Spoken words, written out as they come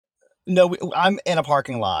No, I'm in a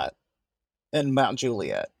parking lot in Mount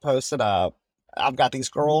Juliet, posted up. I've got these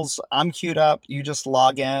girls. I'm queued up. You just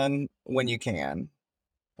log in when you can.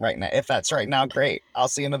 Right now, if that's right now, great. I'll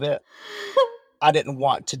see you in a bit. I didn't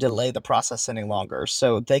want to delay the process any longer,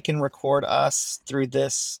 so they can record us through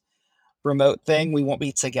this remote thing. We won't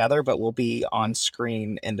be together, but we'll be on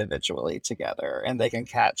screen individually together, and they can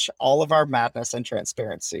catch all of our madness and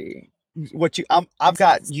transparency. I've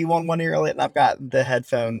got you on one ear, Elliot, and I've got the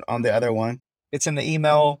headphone on the other one. It's in the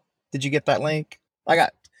email. Did you get that link? I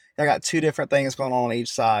got two different things going on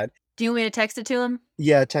each side. Do you want me to text it to him?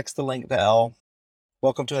 Yeah, text the link to Elle.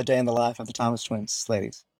 Welcome to a day in the life of the Thomas twins,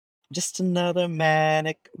 ladies. Just another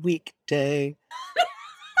manic weekday.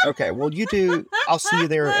 Okay, well, you do. I'll see you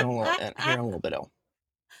there here in a little bit, Elle.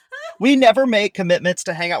 We never make commitments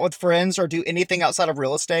to hang out with friends or do anything outside of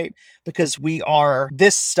real estate because we are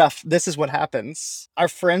this stuff. This is what happens. Our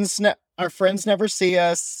friends never see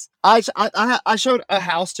us. I showed a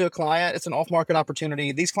house to a client. It's an off-market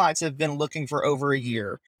opportunity. These clients have been looking for over a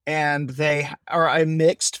year, and they are a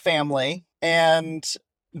mixed family, and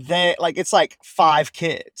it's like 5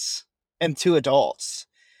 kids and 2 adults.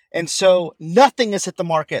 And so nothing is hit the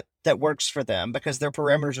market that works for them because their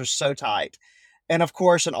parameters are so tight. And of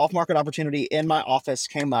course, an off-market opportunity in my office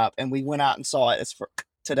came up, and we went out and saw it. It's for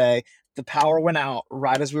today. The power went out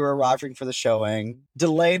right as we were arriving for the showing,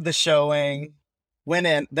 delayed the showing, went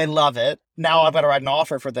in. They love it. Now I've got to write an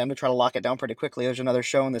offer for them to try to lock it down pretty quickly. There's another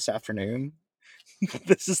showing this afternoon.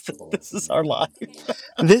 This is our life.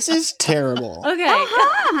 This is terrible. Okay.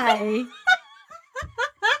 Oh, hi.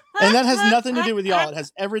 And that has nothing to do with y'all. It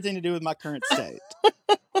has everything to do with my current state.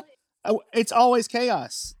 It's always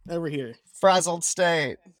chaos over here. Frazzled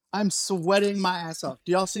state. I'm sweating my ass off.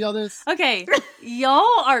 Do y'all see all this? Okay.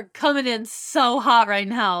 Y'all are coming in so hot right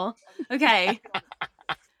now. Okay.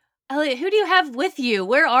 Elliot, who do you have with you?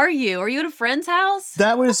 Where are you? Are you at a friend's house?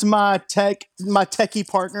 That was my techie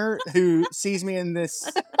partner who sees me in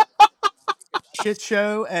this shit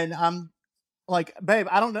show, and I'm like, babe,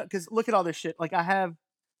 I don't know, because look at all this shit. Like, how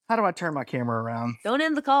do I turn my camera around? Don't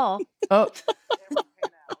end the call. Oh,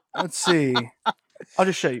 let's see. I'll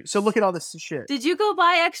just show you. So look at all this shit. Did you go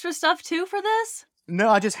buy extra stuff too for this? No,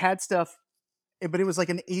 I just had stuff, but it was like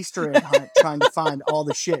an Easter egg hunt trying to find all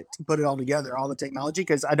the shit to put it all together, all the technology,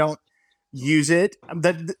 because I don't use it.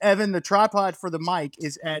 Evan, the tripod for the mic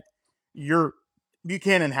is at your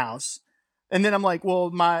Buchanan house. And then I'm like,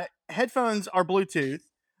 well, my headphones are Bluetooth.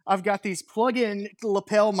 I've got these plug-in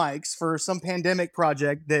lapel mics for some pandemic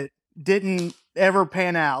project that didn't ever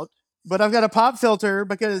pan out. But I've got a pop filter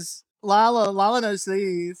because Lala knows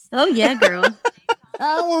these. Oh, yeah, girl.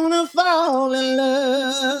 I want to fall in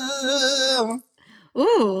love.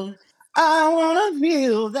 Ooh. I want to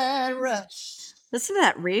feel that rush. Listen to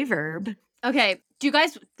that reverb. Okay. Do you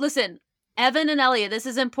guys listen? Evan and Elliot, this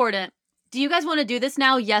is important. Do you guys want to do this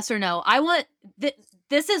now? Yes or no? I want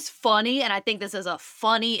this is funny, and I think this is a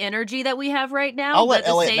funny energy that we have right now. I'll but let at the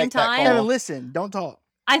Elliot same make that time, call. Evan, listen, don't talk.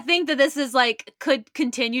 I think that this is could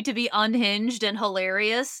continue to be unhinged and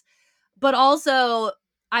hilarious, but also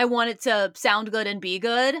I want it to sound good and be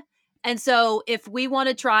good. And so if we want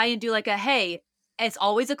to try and do hey, it's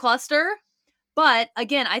always a cluster. But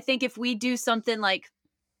again, I think if we do something like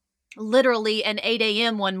literally an 8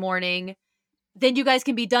 a.m. one morning, then you guys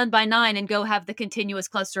can be done by 9 and go have the continuous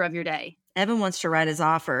cluster of your day. Evan wants to write his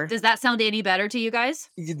offer. Does that sound any better to you guys?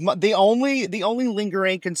 The only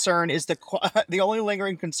lingering concern is the only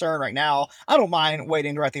lingering concern right now. I don't mind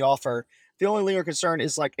waiting to write the offer. The only lingering concern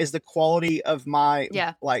is is the quality of my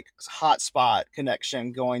hotspot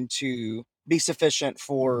connection going to be sufficient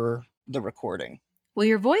for the recording. Well,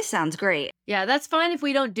 your voice sounds great. Yeah, that's fine if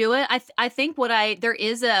we don't do it. I think there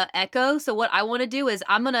is a echo. So what I want to do is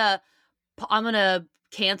I'm gonna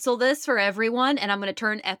cancel this for everyone, and I'm gonna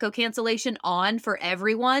turn echo cancellation on for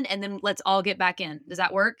everyone, and then let's all get back in. Does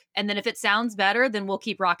that work? And then if it sounds better, then we'll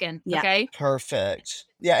keep rocking. Yeah. Okay. Perfect.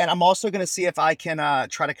 Yeah, and I'm also gonna see if I can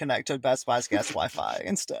try to connect to Best Buy's guest Wi-Fi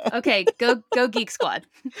and stuff. Okay. Go Geek Squad.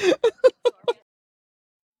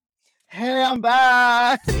 Hey, I'm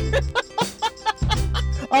back.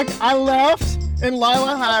 I left, and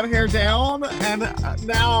Lila had her hair down, and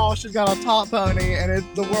now she's got a top pony, and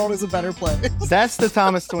the world is a better place. That's the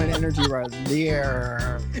Thomas Twin energy right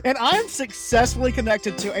there. And I'm successfully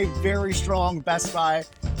connected to a very strong Best Buy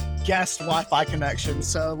guest Wi-Fi connection,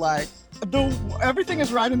 so everything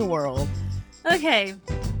is right in the world. Okay.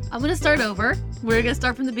 I'm going to start over. We're going to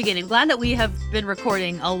start from the beginning. Glad that we have been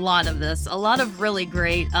recording a lot of this. A lot of really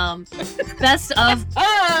great best of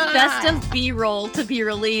B-roll to be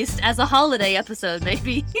released as a holiday episode,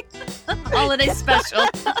 maybe. Holiday special.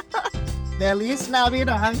 Feliz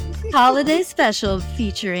Navidad. Holiday special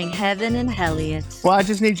featuring Heaven and Elliot. Well, I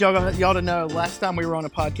just need y'all to know, last time we were on a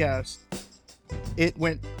podcast, it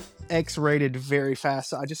went X-rated very fast.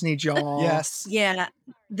 So I just need y'all. Yes. Yeah,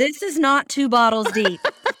 this is not 2 bottles deep.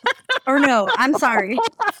 Or no, I'm sorry.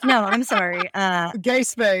 No, I'm sorry. Gay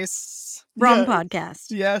space. Wrong Yeah. podcast.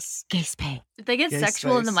 Yes. Gay space. If they get Gay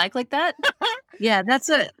sexual in the space. mic like that, Yeah, that's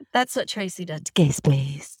what Tracy does. Gay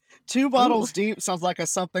space. 2 bottles deep sounds like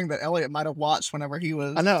something that Elliot might have watched whenever he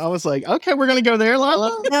was. I know. I was like, okay, we're going to go there,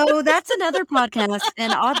 Lila. No, that's another podcast.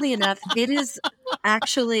 And oddly enough, it is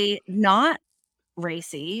actually not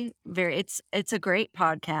racy. It's a great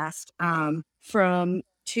podcast from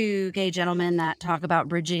 2 gay gentlemen that talk about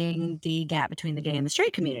bridging the gap between the gay and the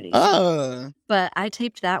straight communities. But I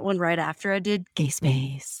taped that one right after I did Gay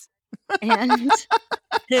Space. And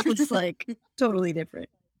it was like totally different.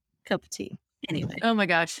 Cup of tea. Anyway. oh my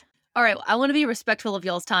gosh. All right, I want to be respectful of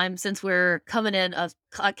y'all's time since we're coming in a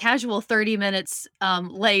casual 30 minutes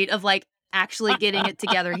late of like actually getting it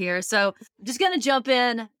together here. So just going to jump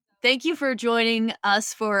in. Thank you for joining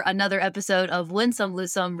us for another episode of Win Some,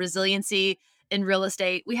 Lose Some, Resiliency in Real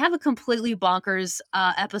Estate. We have a completely bonkers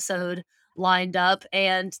episode lined up,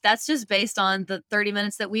 and that's just based on the 30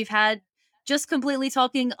 minutes that we've had just completely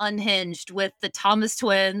talking unhinged with the Thomas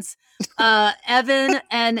twins, Evan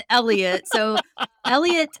and Elliot. So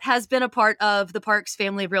Elliot has been a part of the Parks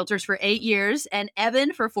family of realtors for 8 years and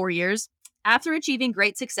Evan for 4 years. After achieving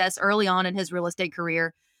great success early on in his real estate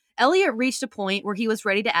career, Elliot reached a point where he was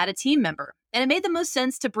ready to add a team member, and it made the most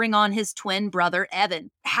sense to bring on his twin brother, Evan.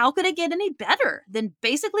 How could it get any better than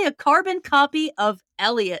basically a carbon copy of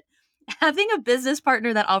Elliot? Having a business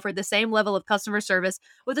partner that offered the same level of customer service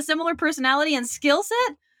with a similar personality and skill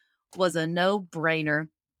set was a no-brainer.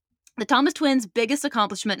 The Thomas twins' biggest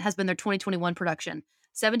accomplishment has been their 2021 production,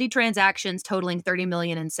 70 transactions totaling $30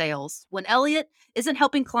 million in sales. When Elliot isn't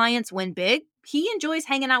helping clients win big, he enjoys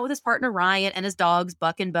hanging out with his partner Ryan and his dogs,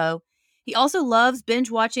 Buck and Bo. He also loves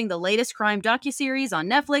binge-watching the latest crime docuseries on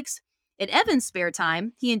Netflix. In Evan's spare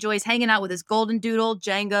time, he enjoys hanging out with his golden doodle,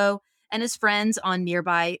 Django, and his friends on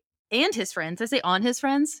nearby, and his friends. I say on his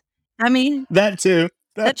friends? I mean, That too.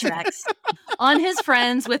 that tracks. On his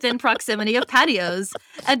friends within proximity of patios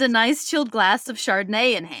and a nice chilled glass of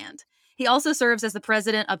Chardonnay in hand. He also serves as the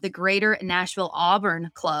president of the Greater Nashville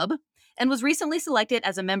Auburn Club and was recently selected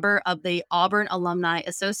as a member of the Auburn Alumni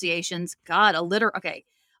Association's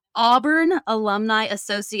Auburn Alumni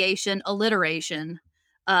Association alliteration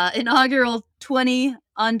inaugural 20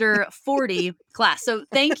 under 40 class. So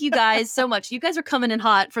thank you guys so much. You guys are coming in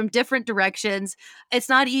hot from different directions. It's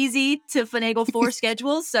not easy to finagle 4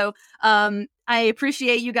 schedules. So I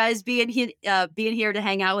appreciate you guys being here to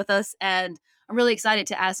hang out with us. And I'm really excited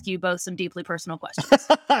to ask you both some deeply personal questions.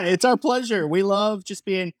 It's our pleasure. We love just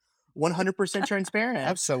being 100% transparent.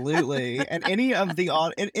 Absolutely. And any of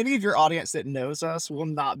your audience that knows us will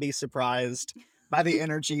not be surprised by the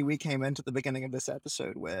energy we came into the beginning of this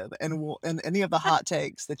episode with, and any of the hot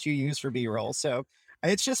takes that you use for B-roll. So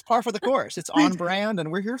it's just par for the course. It's on brand,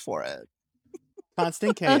 and we're here for it.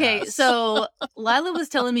 Constant chaos. Okay, so Lila was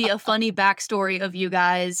telling me a funny backstory of you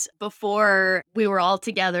guys before we were all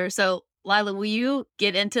together. So Lila, will you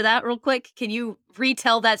get into that real quick? Can you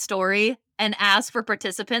retell that story and ask for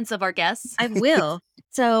participants of our guests? I will.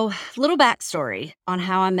 So, little backstory on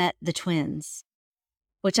how I met the twins,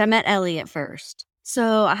 which I met Elliot first.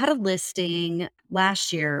 So I had a listing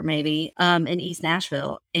last year, maybe, in East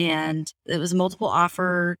Nashville, and it was a multiple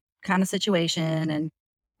offer kind of situation. And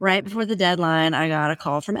right before the deadline, I got a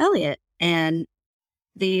call from Elliot, and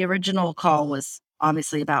the original call was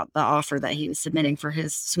obviously about the offer that he was submitting for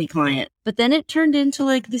his sweet client. But then it turned into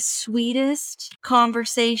like the sweetest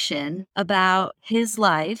conversation about his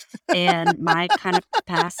life and my kind of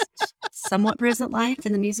past, somewhat present life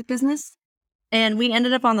in the music business. And we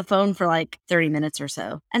ended up on the phone for like 30 minutes or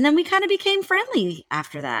so. And then we kind of became friendly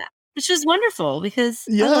after that, which was wonderful because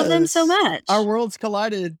I love them so Yes. much. Our worlds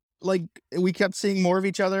collided. Like, we kept seeing more of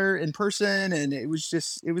each other in person, and it was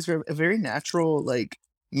a very natural, like,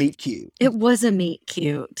 meet cute. It was a meet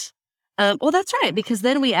cute. Well, that's right, because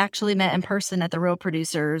then we actually met in person at the Real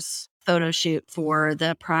Producers photo shoot for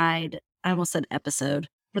the Pride, I almost said episode,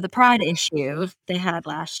 for the Pride issue they had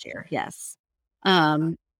last year. Yes.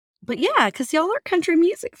 But yeah, because y'all are country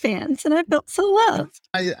music fans, and I felt so loved.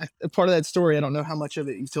 I part of that story, I don't know how much of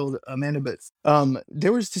it you told Amanda, but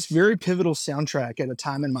there was this very pivotal soundtrack at a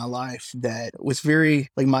time in my life that was very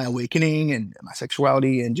like my awakening and my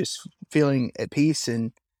sexuality and just feeling at peace.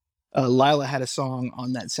 And Lila had a song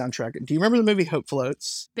on that soundtrack. Do you remember the movie Hope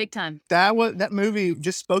Floats? Big time. That movie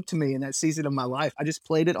just spoke to me in that season of my life. I just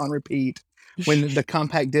played it on repeat when the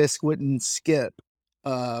compact disc wouldn't skip.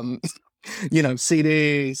 Um,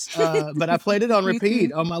 CDs. But I played it on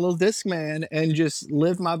repeat on my little Discman and just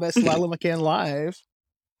lived my best Lila McCann life,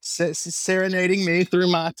 serenading me through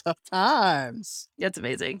my tough times. That's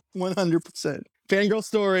amazing. 100%. Fangirl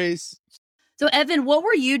stories. So, Evan, what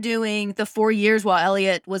were you doing the 4 years while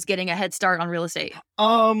Elliot was getting a head start on real estate?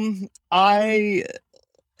 I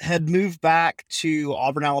had moved back to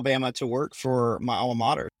Auburn, Alabama to work for my alma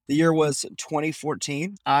mater. The year was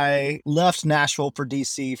 2014. I left Nashville for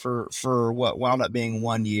DC for what wound up being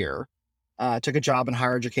 1 year. Took a job in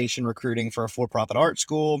higher education recruiting for a for-profit art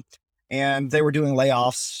school, and they were doing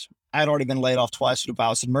layoffs. I had already been laid off twice due to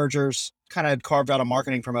buyouts and mergers, kind of had carved out a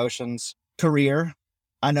marketing promotions career.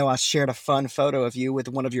 I know I shared a fun photo of you with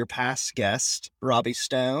one of your past guests, Robbie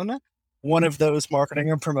Stone. One of those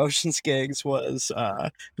marketing and promotions gigs was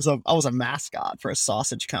I was a mascot for a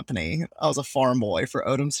sausage company. I was a farm boy for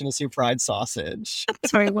Odom's Tennessee Pride Sausage.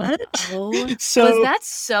 Sorry, what? Oh, So was that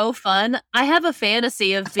so fun? I have a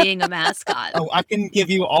fantasy of being a mascot. I can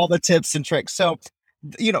give you all the tips and tricks. So,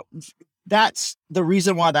 that's the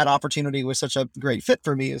reason why that opportunity was such a great fit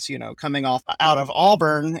for me is, coming out of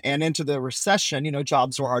Auburn and into the recession,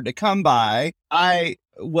 jobs were hard to come by. I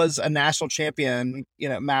was a national champion,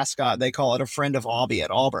 mascot. They call it a friend of Aubie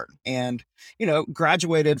at Auburn, and,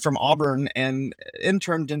 graduated from Auburn and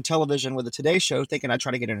interned in television with the Today Show thinking I'd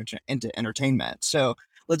try to get into entertainment. So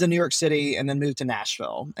lived in New York City and then moved to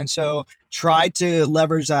Nashville. And so tried to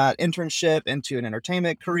leverage that internship into an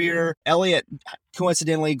entertainment career. Elliot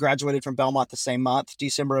coincidentally graduated from Belmont the same month,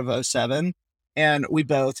 December of 2007. And we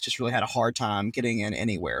both just really had a hard time getting in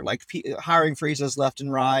anywhere, like hiring freezes left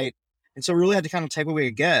and right. And so we really had to kind of take what we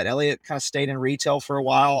could get. Elliot kind of stayed in retail for a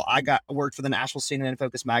while. I worked for the National CNN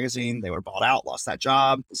Focus magazine. They were bought out, lost that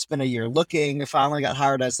job. Spent a year looking. Finally got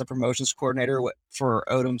hired as the promotions coordinator for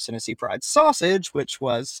Odom's Tennessee Pride Sausage, which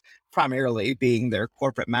was primarily being their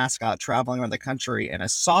corporate mascot, traveling around the country in a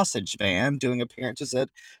sausage van, doing appearances at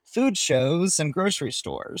food shows and grocery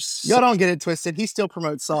stores. Y'all don't get it twisted. He still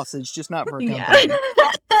promotes sausage, just not for a Yeah. company.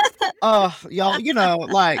 Y'all,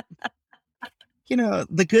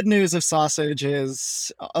 the good news of sausage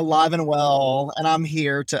is alive and well, and I'm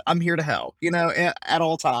here to help, at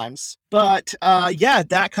all times. But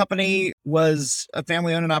that company was a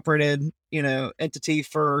family owned and operated, entity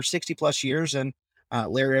for 60 plus years. And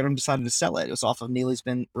Larry Odom decided to sell it. It was off of Neely's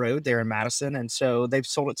Bend Road there in Madison. And so they've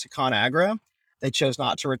sold it to ConAgra. They chose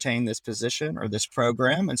not to retain this position or this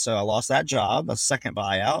program. And so I lost that job, a second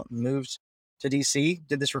buyout, moved to DC,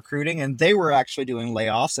 did this recruiting, and they were actually doing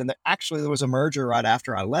layoffs. And there was a merger right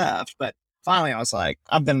after I left. But finally, I was like,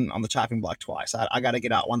 I've been on the chopping block twice. I got to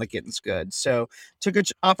get out while the getting's good. So took an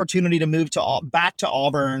opportunity to move back to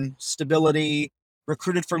Auburn, stability,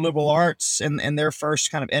 recruited for liberal arts in their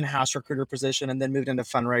first kind of in-house recruiter position, and then moved into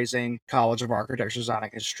fundraising, College of Architecture, Design,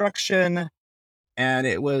 and Construction. And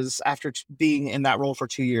it was after being in that role for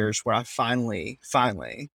 2 years where I finally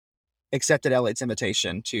accepted Elliot's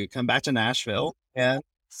invitation to come back to Nashville and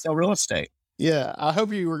sell real estate. Yeah, I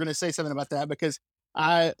hope you were going to say something about that because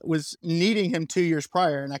I was needing him 2 years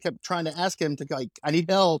prior, and I kept trying to ask him to I need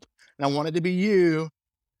help, and I wanted to be you.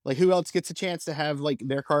 Like, who else gets a chance to have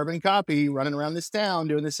their carbon copy running around this town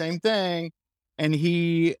doing the same thing? And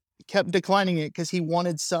he kept declining it because he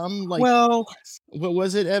wanted some well, what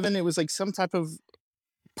was it, Evan? It was some type of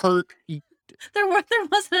perk. There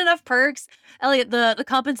wasn't enough perks. Elliot, the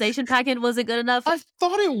compensation package wasn't good enough. I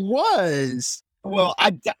thought it was. Well,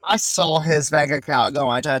 I saw his bank account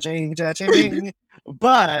going cha-ching,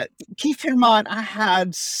 but keep in mind, I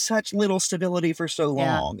had such little stability for so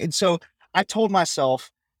long. And so I told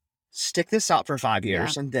myself, stick this out for 5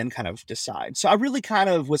 years and then kind of decide. So I really kind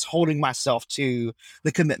of was holding myself to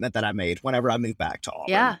the commitment that I made whenever I moved back to Auburn.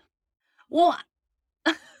 Yeah. Well,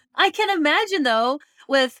 I can imagine though,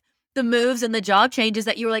 with the moves and the job changes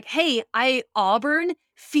that you were like, hey, Auburn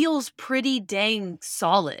feels pretty dang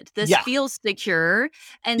solid. This feels secure.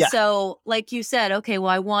 And so, like you said, okay,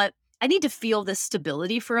 well, I need to feel this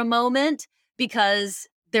stability for a moment because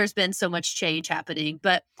there's been so much change happening.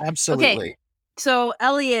 But absolutely. Okay, so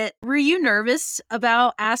Elliot, were you nervous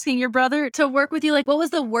about asking your brother to work with you? What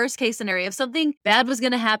was the worst case scenario? If something bad was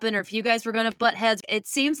going to happen or if you guys were going to butt heads, it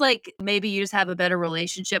seems like maybe you just have a better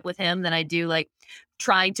relationship with him than I do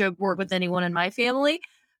trying to work with anyone in my family.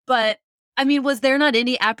 But I mean, was there not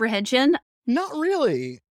any apprehension? Not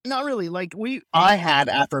really. I had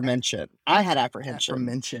apprehension.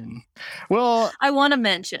 Well, I want to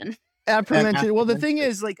mention. Apprehension. Well, the thing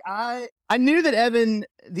is, I knew that Evan,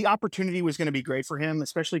 the opportunity was going to be great for him,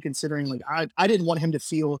 especially considering I didn't want him to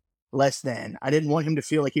feel less than. I didn't want him to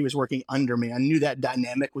feel like he was working under me. I knew that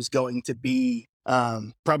dynamic was going to be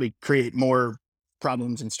probably create more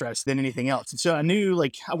problems and stress than anything else. And so I knew,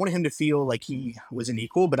 like, I wanted him to feel like he was an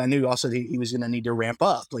equal, but I knew also that he was going to need to ramp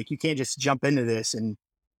up. Like, you can't just jump into this and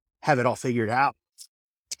have it all figured out.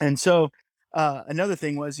 And so another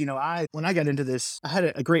thing was, when I got into this, I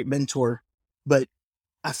had a great mentor, but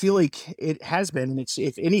I feel like it has been, and it's,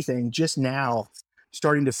 if anything, just now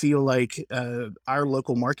starting to feel like our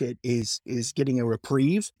local market is getting a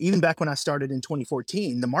reprieve. Even back when I started in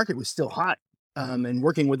 2014, the market was still hot, and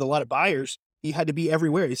working with a lot of buyers, you had to be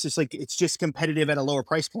everywhere. It's just like, it's just competitive at a lower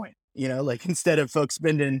price point. Like, instead of folks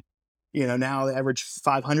spending, now the average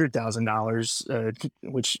 $500,000,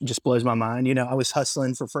 which just blows my mind. I was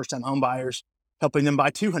hustling for first time home buyers, helping them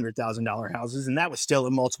buy $200,000 houses, and that was still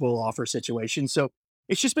a multiple offer situation. So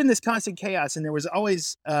it's just been this constant chaos. And there was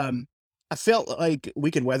always, I felt like we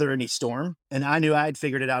could weather any storm, and I knew I had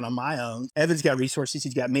figured it out on my own. Evan's got resources.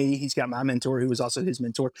 He's got me. He's got my mentor, who was also his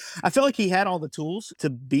mentor. I felt like he had all the tools to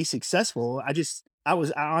be successful. I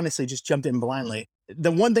honestly just jumped in blindly.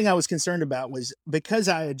 The one thing I was concerned about was, because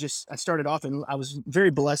I started off, and I was very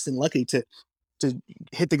blessed and lucky to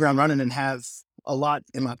hit the ground running and have a lot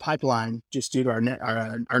in my pipeline just due to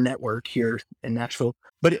our network here in Nashville.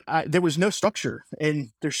 But there was no structure, and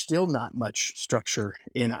there's still not much structure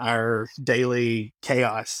in our daily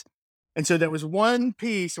chaos. And so there was one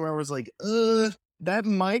piece where I was like, that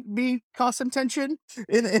might be cause some tension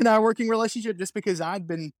in our working relationship, just because I'd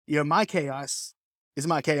been, my chaos is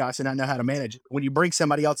my chaos, and I know how to manage it. When you bring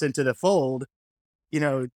somebody else into the fold,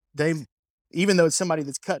 they, even though it's somebody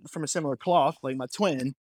that's cut from a similar cloth, like my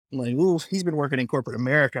twin, I'm like, ooh, he's been working in corporate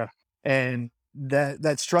America, and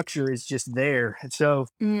that structure is just there. And so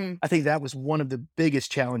I think that was one of the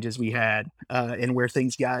biggest challenges we had, and where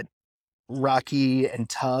things got rocky and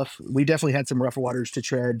tough. We definitely had some rough waters to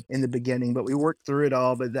tread in the beginning, but we worked through it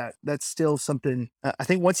all. But that's still something. I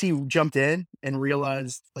think once he jumped in and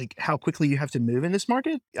realized, like, how quickly you have to move in this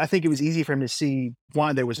market, I think it was easy for him to see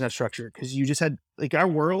why there was no structure, because you just had, like, my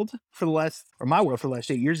world for the last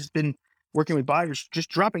 8 years has been working with buyers, just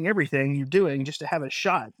dropping everything you're doing just to have a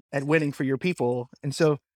shot at winning for your people. And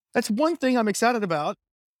so that's one thing I'm excited about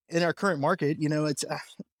in our current market. It's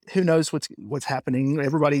who knows what's happening.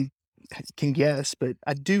 Everybody can guess, but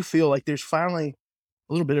I do feel like there's finally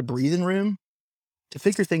a little bit of breathing room to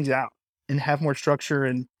figure things out and have more structure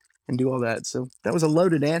and do all that. So that was a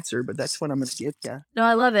loaded answer, but that's what I'm going to give you. No,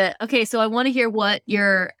 I love it. Okay, so I want to hear what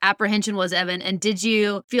your apprehension was, Evan. And did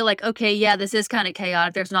you feel like, okay, yeah, this is kind of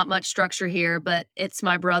chaotic, there's not much structure here, but it's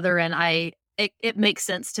my brother and it makes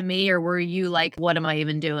sense to me? Or were you like, what am I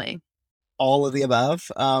even doing? All of the above.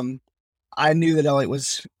 I knew that Elliot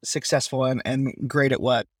was successful and great at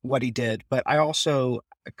what he did, but I also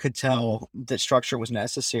could tell that structure was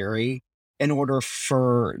necessary in order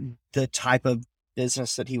for the type of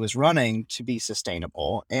business that he was running to be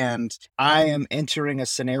sustainable. And I am entering a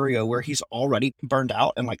scenario where he's already burned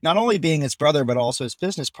out, and, like, not only being his brother, but also his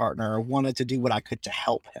business partner, wanted to do what I could to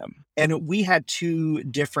help him. And we had two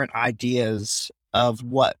different ideas of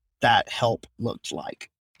what that help looked like.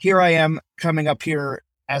 Here I am coming up here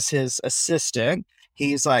as his assistant.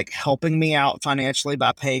 He's, like, helping me out financially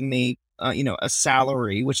by paying me, a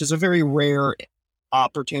salary, which is a very rare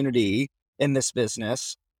opportunity in this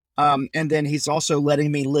business. And then he's also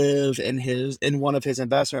letting me live in one of his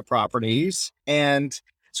investment properties. And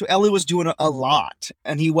so Ellie was doing a lot,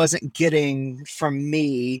 and he wasn't getting from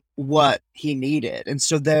me what he needed. And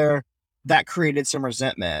so that created some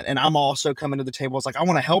resentment. And I'm also coming to the table. It's like, I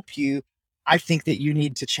want to help you. I think that you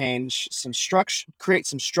need to change some structure, create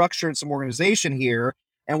some structure and some organization here.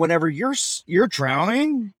 And whenever you're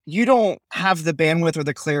drowning, you don't have the bandwidth or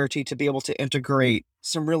the clarity to be able to integrate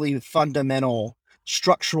some really fundamental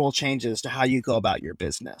structural changes to how you go about your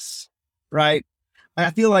business, right? And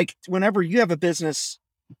I feel like whenever you have a business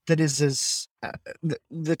that is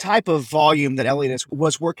the type of volume that Elliot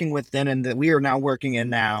was working with then and that we are now working in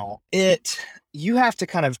now, you have to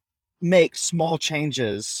kind of make small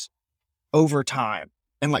changes over time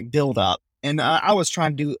and, like, build up. And I was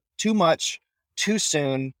trying to do too much too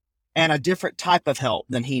soon and a different type of help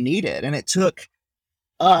than he needed. And it took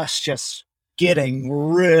us just getting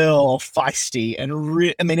real feisty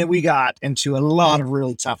and we got into a lot of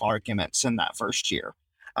really tough arguments in that first year.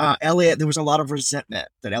 Elliot, there was a lot of resentment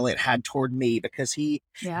that Elliot had toward me because he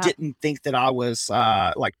didn't think that I was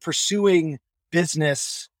like pursuing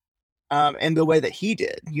business in the way that he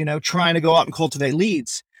did, trying to go out and cultivate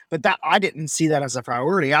leads. But that I didn't see that as a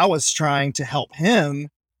priority. I was trying to help him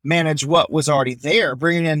manage what was already there.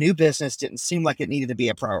 Bringing in a new business didn't seem like it needed to be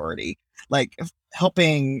a priority. Like,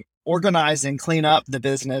 helping organize and clean up the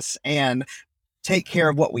business and take care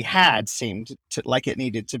of what we had seemed to like it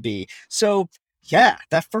needed to be. So yeah,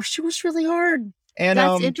 that first year was really hard. And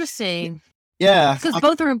That's interesting. yeah, Because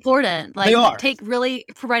both are important. They are. Take really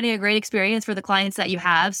providing a great experience for the clients that you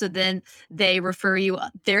have. So then they refer you.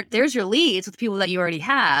 There's your leads with people that you already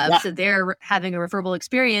have. Yeah. So they're having a referable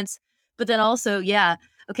experience. But then also, yeah,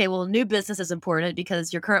 okay, well, new business is important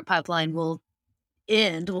because your current pipeline will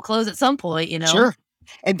close at some point, you know? Sure.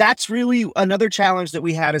 And that's really another challenge that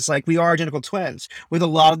we had is like, we are identical twins with a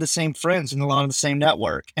lot of the same friends and a lot of the same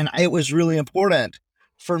network. And it was really important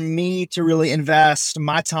for me to really invest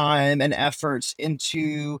my time and efforts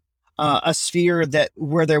into a sphere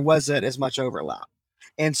where there wasn't as much overlap.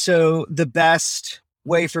 And so the best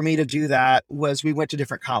way for me to do that was we went to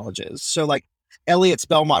different colleges. So like Elliot's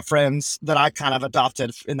Belmont friends that I kind of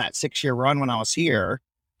adopted in that 6-year run when I was here,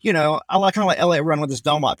 you know, I like kind of let Elliot run with his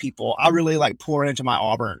Belmont people. I really like pour into my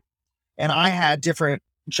Auburn. And I had different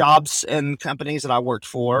jobs and companies that I worked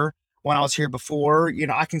for when I was here before. You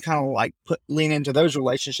know, I can kind of like lean into those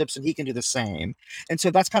relationships and he can do the same. And so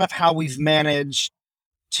that's kind of how we've managed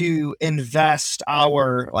to invest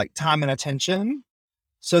our like time and attention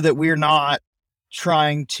so that we're not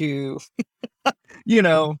trying to, you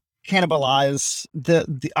know, cannibalize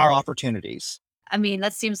our opportunities. I mean,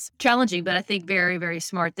 that seems challenging, but I think very, very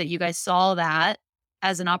smart that you guys saw that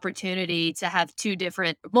as an opportunity to have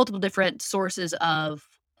multiple different sources of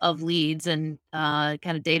leads and kind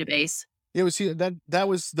of database. It was that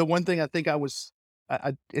was the one thing I think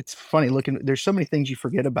it's funny looking. There's so many things you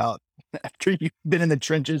forget about after you've been in the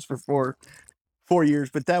trenches for four years,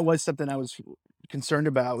 but that was something I was concerned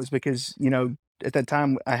about, was because, you know, at that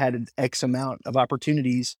time I had an X amount of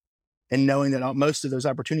opportunities, and knowing that most of those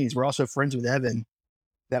opportunities were also friends with Evan,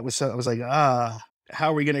 I was like, how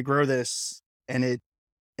are we going to grow this and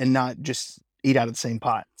not just eat out of the same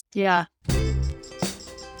pot? Yeah.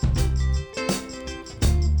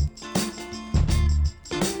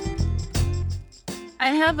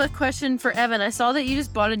 I have a question for Evan. I saw that you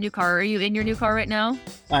just bought a new car. Are you in your new car right now?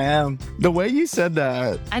 I am. The way you said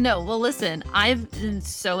that. I know. Well, listen, I'm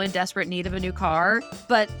so in desperate need of a new car,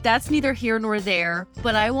 but that's neither here nor there.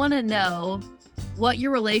 But I want to know what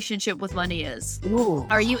your relationship with money is. Ooh.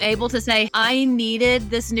 Are you able to say, I needed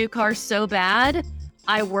this new car so bad,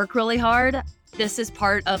 I work really hard, this is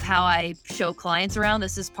part of how I show clients around,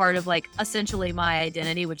 this is part of like essentially my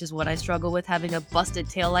identity, which is what I struggle with, having a busted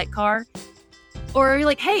taillight car? Or are you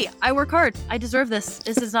like, hey, I work hard, I deserve this,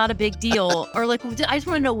 this is not a big deal? Or like, I just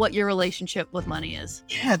want to know what your relationship with money is.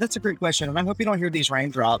 Yeah, that's a great question. And I hope you don't hear these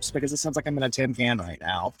raindrops because it sounds like I'm in a tin can right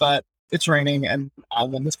now. But it's raining and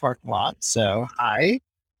I'm in this parking lot. So hi.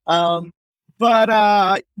 Yeah,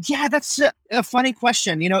 that's a funny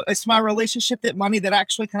question. You know, it's my relationship with money that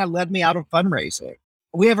actually kind of led me out of fundraising.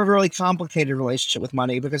 We have a really complicated relationship with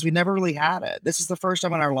money because we never really had it. This is the first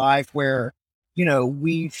time in our life where, you know,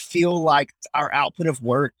 we feel like our output of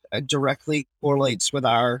work directly correlates with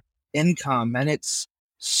our income. And it's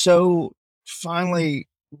so finally,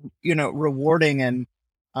 you know, rewarding, and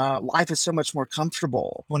life is so much more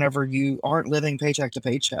comfortable whenever you aren't living paycheck to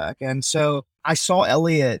paycheck. And so I saw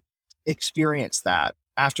Elliot experience that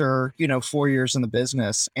after, you know, 4 years in the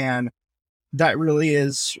business. And that really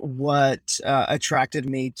is what attracted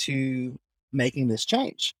me to making this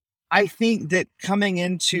change. I think that coming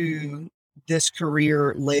into this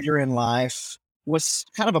career later in life was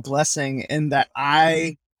kind of a blessing in that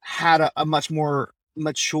I had a much more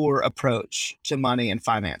mature approach to money and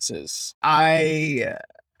finances. I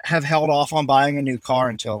have held off on buying a new car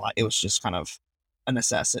until it was just kind of a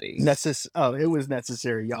necessity. It was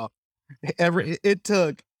necessary, y'all. I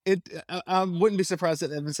wouldn't be surprised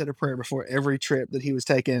if Evan said a prayer before every trip that he was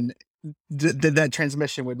taking, that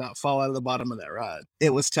transmission would not fall out of the bottom of that ride. It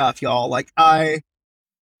was tough, y'all. Like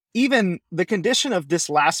even the condition of this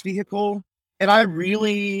last vehicle, and I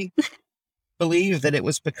really believe that it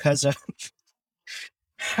was because of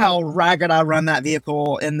how ragged I run that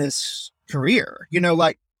vehicle in this career, you know,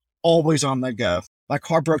 like always on the go. My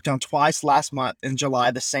car broke down twice last month in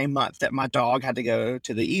July, the same month that my dog had to go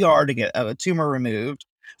to the ER to get a tumor removed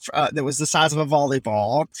that was the size of a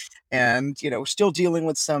volleyball. And, you know, still dealing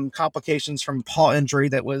with some complications from paw injury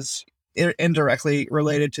that was indirectly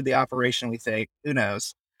related to the operation, we think. Who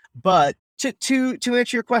knows? But to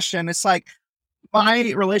answer your question, it's like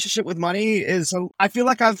my relationship with money is, I feel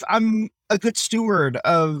like I'm a good steward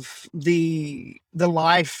of the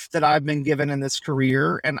life that I've been given in this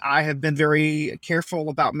career. And I have been very careful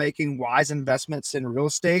about making wise investments in real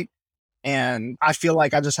estate. And I feel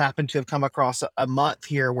like I just happened to have come across a month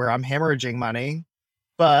here where I'm hemorrhaging money,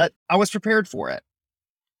 but I was prepared for it.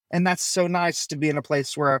 And that's so nice to be in a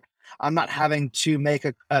place where I'm not having to make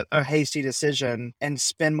a hasty decision and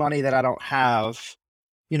spend money that I don't have.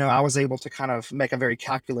 I was able to kind of make a very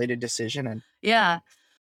calculated decision. And Yeah.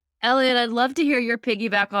 Elliot, I'd love to hear your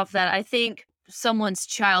piggyback off that. I think someone's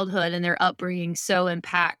childhood and their upbringing so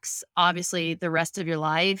impacts, obviously, the rest of your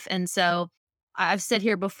life. And so I've said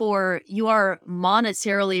here before, you are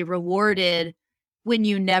monetarily rewarded when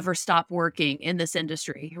you never stop working in this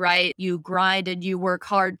industry, right? You grind and you work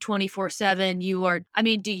hard 24/7.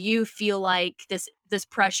 Do you feel like this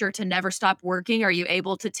pressure to never stop working? Are you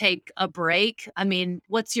able to take a break? I mean,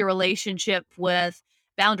 what's your relationship with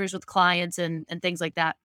boundaries with clients and things like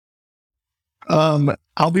that?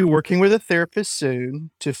 I'll be working with a therapist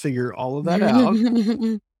soon to figure all of that out.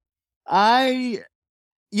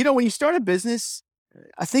 When you start a business,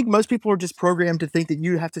 I think most people are just programmed to think that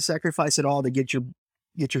you have to sacrifice it all to get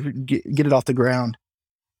it off the ground.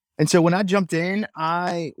 And so when I jumped in,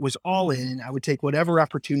 I was all in. I would take whatever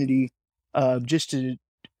opportunity, just to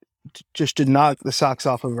knock the socks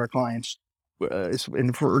off of our clients,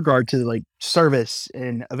 in for regard to like service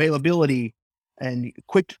and availability and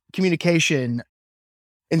quick communication.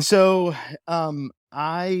 And so,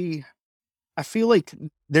 I feel like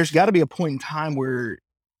there's got to be a point in time where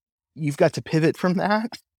you've got to pivot from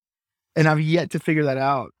that, and I've yet to figure that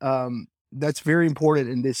out. That's very important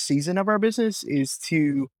in this season of our business is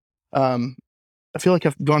to, I feel like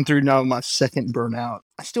I've gone through now my second burnout.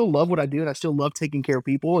 I still love what I do and I still love taking care of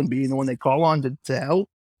people and being the one they call on to help.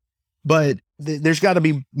 But there's got to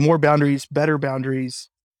be more boundaries, better boundaries,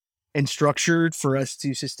 and structured for us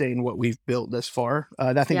to sustain what we've built thus far.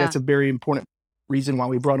 And I think Yeah. that's a very important reason why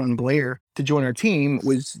we brought on Blair to join our team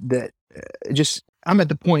was that I'm at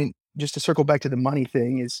the point, just to circle back to the money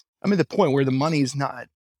thing, is I'm at the point where the money is not,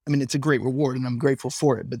 it's a great reward and I'm grateful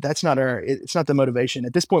for it, but that's not it's not the motivation.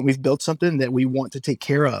 At this point, we've built something that we want to take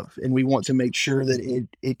care of and we want to make sure that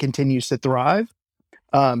it continues to thrive.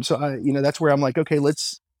 That's where I'm like, okay,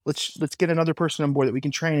 let's get another person on board that we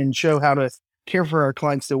can train and show how to care for our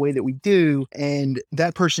clients the way that we do. And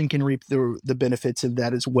that person can reap the benefits of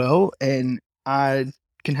that as well. And I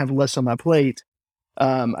can have less on my plate.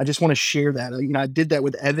 I just want to share that. I did that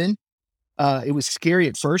with Evan. It was scary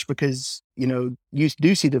at first because, you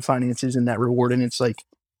do see the finances in that reward and it's like,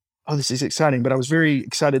 oh, this is exciting. But I was very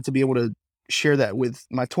excited to be able to share that with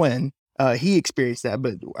my twin. He experienced that,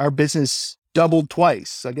 but our business doubled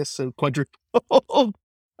twice, I guess, so quadrupled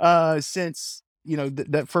since,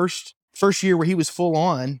 that first year where he was full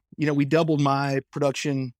on, we doubled my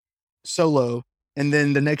production solo. And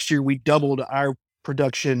then the next year we doubled our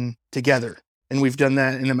production together. And we've done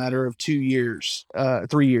that in a matter of 2 years,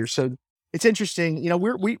 3 years. So it's interesting.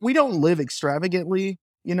 We don't live extravagantly.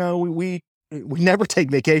 We never take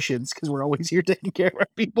vacations because we're always here taking care of our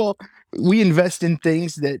people. We invest in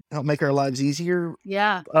things that help make our lives easier.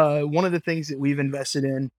 Yeah. One of the things that we've invested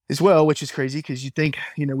in as well, which is crazy because you think,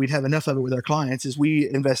 we'd have enough of it with our clients, is we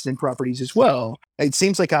invest in properties as well. It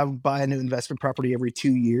seems like I buy a new investment property every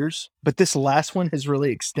 2 years, but this last one has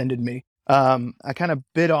really extended me. I kind of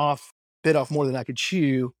bit off more than I could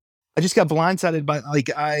chew. I just got blindsided by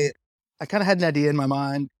I kind of had an idea in my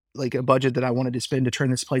mind, like a budget that I wanted to spend to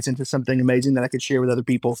turn this place into something amazing that I could share with other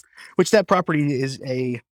people, which that property is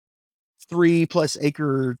a 3+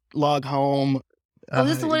 acre log home. Oh, is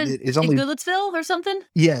this the one in Goodlettsville or something?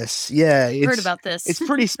 Yes. Yeah. Heard about this. It's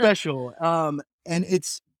pretty special. And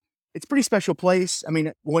it's a pretty special place.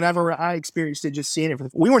 Whenever I experienced it, just seeing it,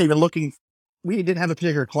 we weren't even looking, we didn't have a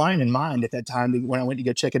particular client in mind at that time when I went to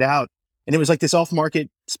go check it out. And it was like this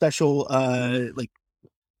off-market special, like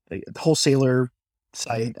wholesaler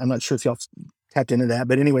site. I'm not sure if y'all tapped into that,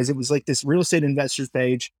 but anyways, it was like this real estate investors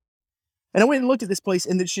page. And I went and looked at this place,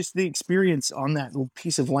 and it's just the experience on that little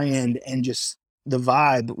piece of land and just the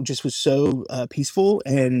vibe just was so peaceful.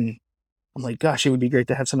 And I'm like, gosh, it would be great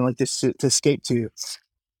to have something like this to escape to.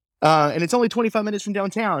 And it's only 25 minutes from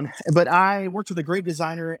downtown, but I worked with a great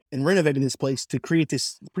designer and renovated this place to create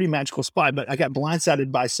this pretty magical spot. But I got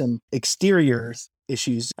blindsided by some exterior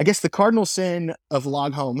issues. I guess the cardinal sin of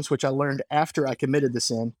log homes, which I learned after I committed the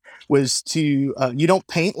sin, was to, you don't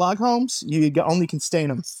paint log homes, you only can stain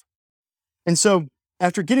them. And so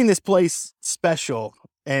after getting this place special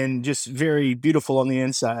and just very beautiful on the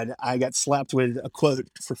inside, I got slapped with a quote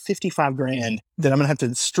for 55 grand that I'm going to have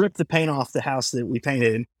to strip the paint off the house that we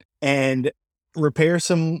painted and replace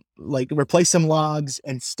some logs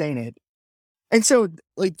and stain it. And so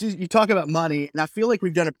you talk about money, and I feel like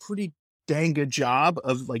we've done a pretty dang good job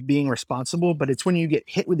of being responsible, but it's when you get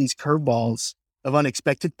hit with these curveballs of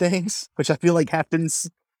unexpected things, which I feel like happens.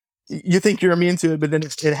 You think you're immune to it, but then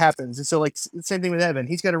it happens. And so same thing with Evan,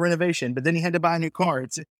 he's got a renovation, but then he had to buy a new car.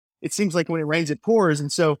 It seems like when it rains, it pours.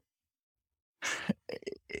 And so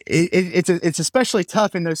it's especially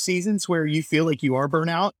tough in those seasons where you feel like you are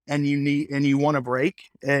burnout and you want a break,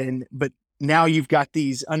 but now you've got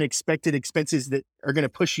these unexpected expenses that are going to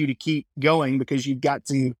push you to keep going because you've got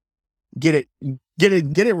to get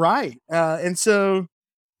it right. And so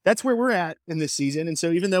that's where we're at in this season. And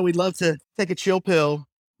so even though we'd love to take a chill pill,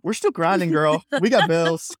 we're still grinding, girl. We got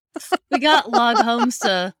bills. We got log homes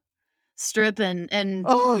to strip and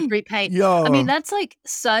Oh, repaint. yo. I mean, that's like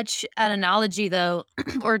such an analogy though,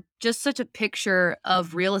 or just such a picture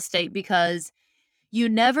of real estate, because you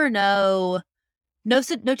never know. No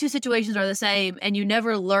two situations are the same, and you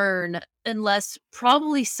never learn unless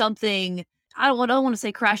probably something, I don't want to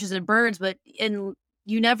say crashes and burns, but you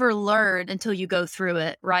never learn until you go through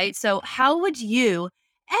it, right? So how would you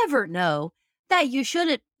ever know that you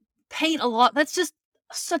shouldn't paint a lot? That's just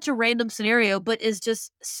such a random scenario, but is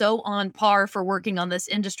just so on par for working on this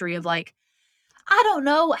industry of like, I don't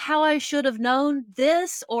know how I should have known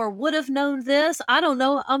this or would have known this. I don't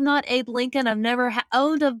know. I'm not Abe Lincoln. I've never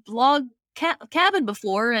owned a log cabin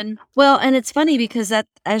before. And Well, and it's funny because that,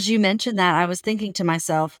 as you mentioned that, I was thinking to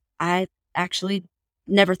myself, I actually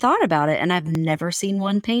never thought about it, and I've never seen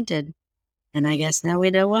one painted. And I guess now we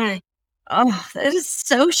know why. Oh, that is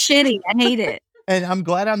so shitty. I hate it. And I'm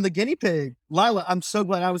glad I'm the guinea pig. Lila, I'm so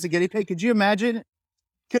glad I was a guinea pig. Could you imagine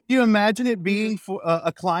it being for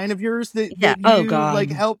a client of yours that Yeah. you Oh, God. like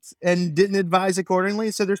helped and didn't advise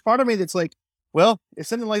accordingly? So there's part of me that's like, well, if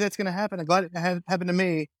something like that's going to happen, I'm glad it happened to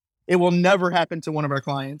me. It will never happen to one of our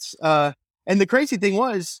clients. And the crazy thing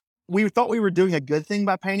was, we thought we were doing a good thing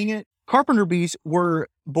by painting it. Carpenter bees were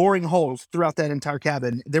boring holes throughout that entire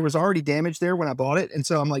cabin. There was already damage there when I bought it. And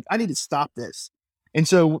so I'm like, I need to stop this. And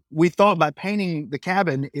so we thought by painting the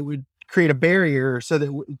cabin, it would create a barrier so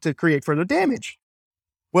that to create further damage.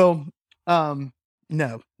 Well,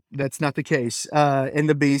 no, that's not the case. And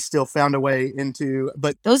the bees still found a way into,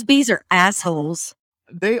 but Those bees are assholes.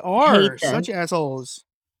 they are Hate them. such assholes.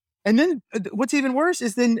 And then what's even worse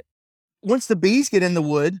is then once the bees get in the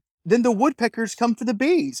wood, then the woodpeckers come for the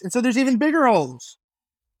bees. And so there's even bigger holes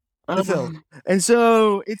to fill. And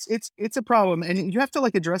so it's a problem. And you have to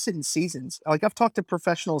like address it in seasons. Like I've talked to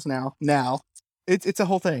professionals now. It's a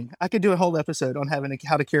whole thing. I could do a whole episode on how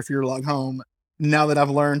to care for your log home now that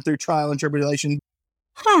I've learned through trial and tribulation.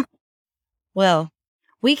 Huh. Well,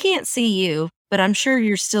 we can't see you, but I'm sure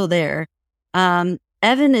you're still there.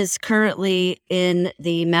 Evan is currently in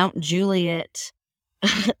the Mount Juliet.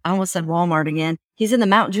 I almost said Walmart again. He's in the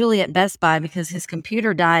Mount Juliet Best Buy because his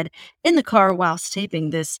computer died in the car whilst taping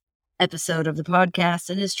this episode of the podcast,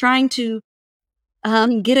 and is trying to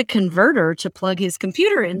get a converter to plug his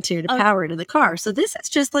computer into to power it in the car. So this is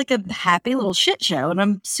just like a happy little shit show, and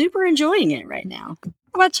I'm super enjoying it right now. How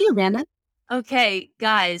about you, Amanda? okay,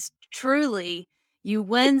 guys, truly, you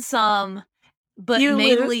win some, but You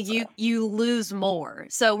mainly lose you lose more.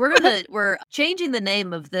 So we're changing the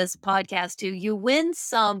name of this podcast to "You Win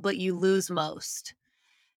Some, but You Lose Most."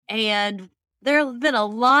 And there have been a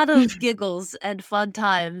lot of giggles and fun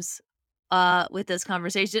times with this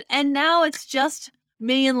conversation, and now it's just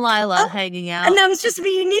me and Lila hanging out. And now it's just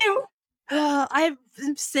me and you. I'm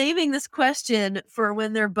saving this question for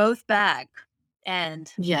when they're both back,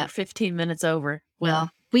 and Yeah. we're 15 minutes over. Well,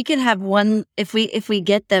 we can have one if we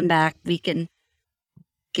get them back. We can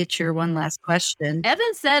get your one last question.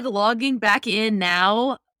 Evan said logging back in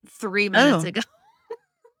now 3 minutes Oh. ago.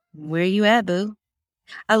 Where you at, boo?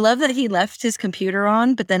 I love that he left his computer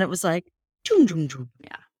on, but then it was like, choom, choom, choom.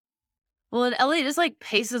 Well, and Elliot just like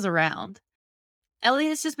paces around.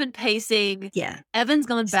 Elliot's just been pacing. Yeah. Evan's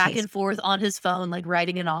going Just back pacing. and forth on his phone, like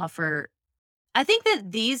writing an offer. I think that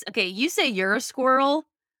okay, you say you're a squirrel.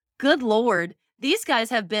 Good Lord. These guys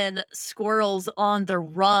have been squirrels on the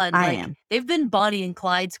run. I like, am. They've been Bonnie and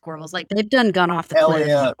Clyde squirrels. Like, They've done gone off the cliff.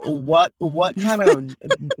 Elliot, what kind of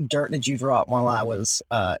dirt did you drop while I was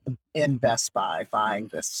in Best Buy buying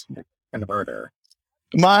this converter?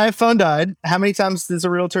 My phone died. How many times does a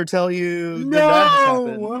realtor tell you that has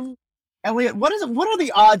happened? Elliot, what are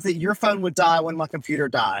the odds that your phone would die when my computer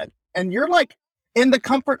died? And you're like in the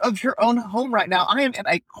comfort of your own home right now. I am in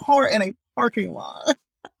a car in a parking lot.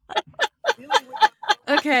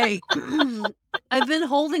 okay. I've been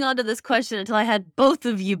holding on to this question until I had both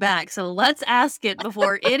of you back. So let's ask it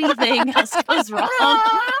before anything else goes wrong.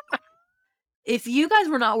 If you guys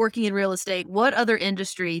were not working in real estate, what other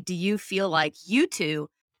industry do you feel like you two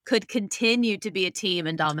could continue to be a team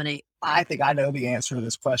and dominate? I think I know the answer to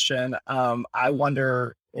this question. I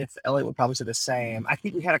wonder if Elliot would probably say the same. I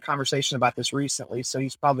think we had a conversation about this recently, so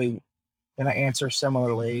he's probably going to answer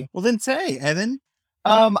similarly. Well, then say, Evan.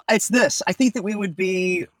 It's this. I think that we would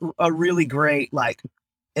be a really great, like,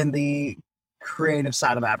 in the creative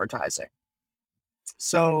side of advertising.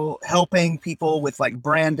 So helping people with like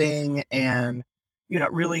branding and,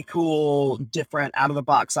 really cool, different out of the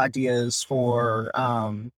box ideas for,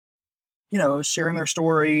 sharing their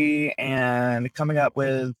story and coming up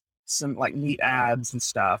with some like neat ads and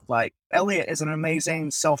stuff. Like Elliot is an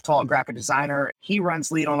amazing self-taught graphic designer. He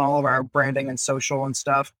runs lead on all of our branding and social and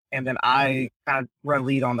stuff. And then I kind of run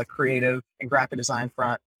lead on the creative and graphic design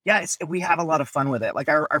front. Yeah, we have a lot of fun with it. Like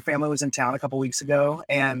our family was in town a couple weeks ago,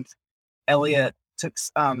 and Elliot took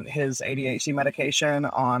his ADHD medication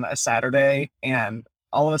on a Saturday, and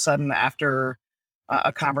all of a sudden after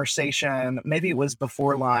a conversation, maybe it was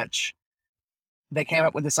before lunch, they came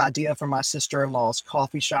up with this idea for my sister-in-law's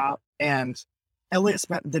coffee shop, and Elliot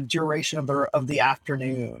spent the duration of the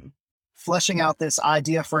afternoon fleshing out this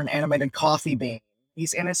idea for an animated coffee bean.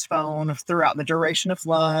 He's in his phone throughout the duration of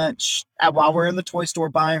lunch, while we're in the toy store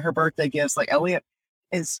buying her birthday gifts. Like Elliot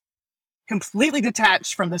is completely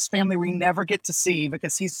detached from this family we never get to see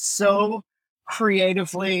because he's so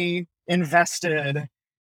creatively invested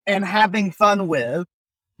and having fun with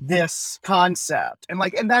this concept.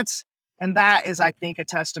 And that is, I think, a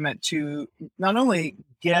testament to not only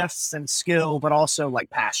gifts and skill, but also like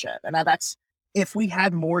passion. And that's, if we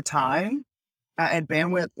had more time and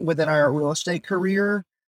bandwidth within our real estate career,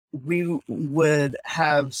 we would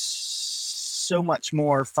have so much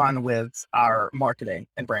more fun with our marketing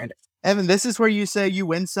and branding. Evan, this is where you say you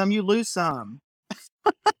win some, you lose some.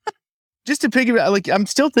 Just to piggyback, like I'm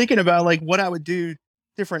still thinking about like what I would do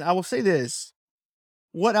different. I will say this.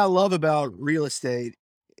 What I love about real estate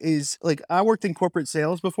is like I worked in corporate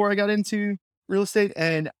sales before I got into real estate,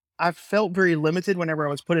 and I felt very limited whenever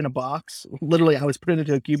I was put in a box. Literally, I was put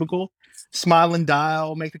into a cubicle, smile and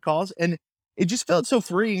dial, make the calls. And it just felt so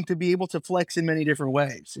freeing to be able to flex in many different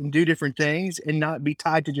ways and do different things and not be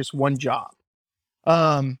tied to just one job.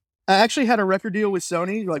 I actually had a record deal with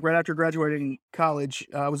Sony, like right after graduating college.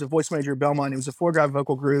 I was a voice major at Belmont. It was a 4-drive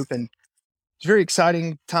vocal group, and it's very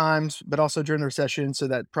exciting times, but also during the recession. So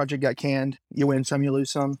that project got canned. You win some, you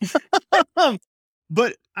lose some.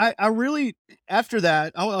 But I really, after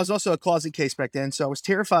that, I was also a closet case back then. So I was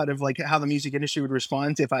terrified of like how the music industry would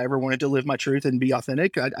respond if I ever wanted to live my truth and be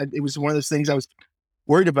authentic. It was one of those things I was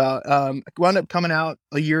worried about. I wound up coming out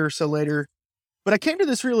a year or so later, but I came to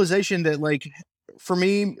this realization that like, for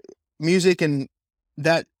me, music and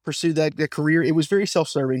that pursuit, that career, it was very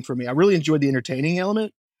self-serving for me. I really enjoyed the entertaining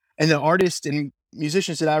element, and the artists and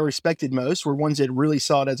musicians that I respected most were ones that really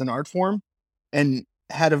saw it as an art form and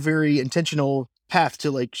had a very intentional path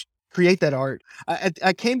to like create that art.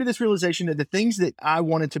 I came to this realization that the things that I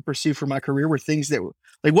wanted to pursue for my career were things that were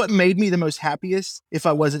like what made me the most happiest if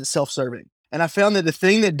I wasn't self-serving. And I found that the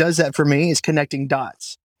thing that does that for me is connecting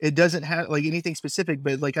dots. It doesn't have like anything specific,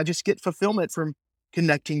 but like I just get fulfillment from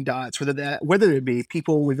connecting dots, whether it be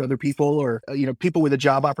people with other people or, people with a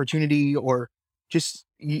job opportunity or just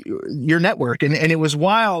your network. And it was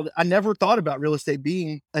wild. I never thought about real estate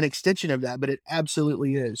being an extension of that, but it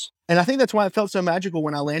absolutely is. And I think that's why it felt so magical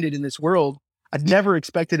when I landed in this world. I'd never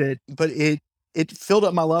expected it, but it filled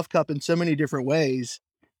up my love cup in so many different ways.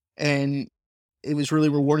 And it was really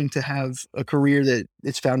rewarding to have a career that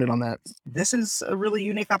it's founded on that. This is a really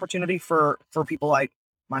unique opportunity for people like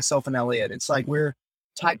myself and Elliot. It's like we're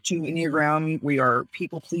type 2 Enneagram. We are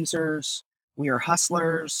people pleasers. We are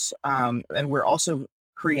hustlers. And we're also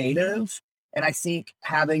creative. And I think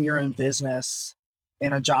having your own business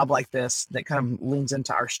in a job like this that kind of leans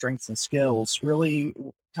into our strengths and skills really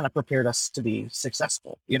kind of prepared us to be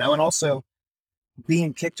successful, and also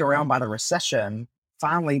being kicked around by the recession,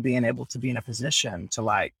 finally being able to be in a position to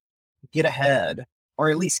like get ahead or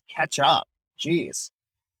at least catch up. Jeez.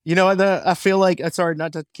 I feel like, sorry,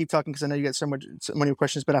 not to keep talking because I know you got so many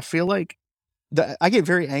questions, but I feel like I get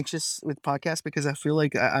very anxious with podcasts because I feel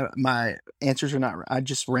like my answers are not, I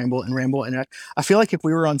just ramble. And I feel like if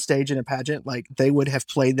we were on stage in a pageant, like they would have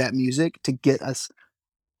played that music to get us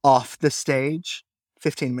off the stage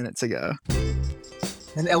 15 minutes ago.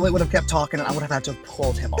 And Elliot would have kept talking and I would have had to have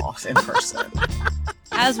pulled him off in person.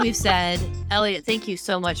 As we've said, Elliot, thank you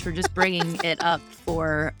so much for just bringing it up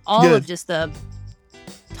for all of just the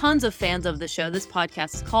tons of fans of the show. This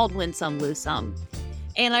podcast is called Win Some, Lose Some.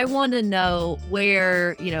 And I want to know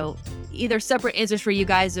where, either separate answers for you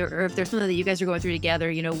guys or if there's something that you guys are going through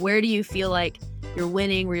together, where do you feel like you're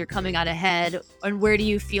winning, where you're coming out ahead, and where do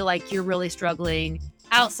you feel like you're really struggling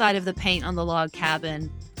outside of the paint on the log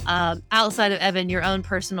cabin, outside of, Evan, your own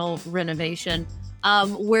personal renovation?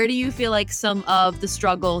 Where do you feel like some of the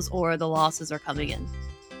struggles or the losses are coming in?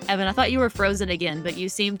 Evan, I thought you were frozen again, but you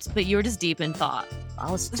were just deep in thought.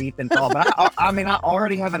 I was deep in thought, but I mean, I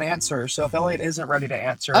already have an answer. So if Elliot isn't ready to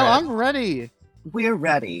answer Oh, it, I'm ready. we're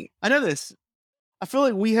ready. I know this. I feel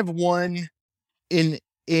like we have won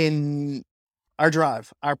in our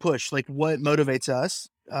drive, our push, like what motivates us.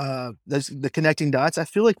 The connecting dots. I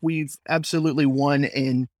feel like we've absolutely won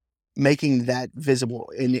in making that visible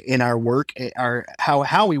in our work, our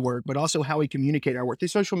how we work, but also how we communicate our work through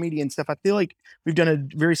social media and stuff. I feel like we've done a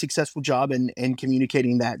very successful job in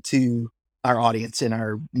communicating that to our audience and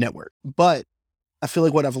our network. But I feel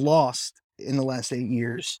like what I've lost in the last 8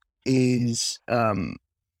 years is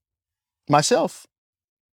myself.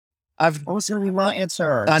 What was going to be my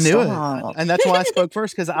answer? I knew Stop. it, and that's why I spoke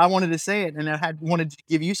first, because I wanted to say it, and I wanted to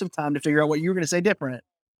give you some time to figure out what you were going to say different.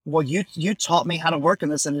 Well, you taught me how to work in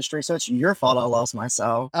this industry, so it's your fault I lost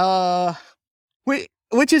myself.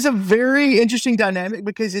 Which is a very interesting dynamic,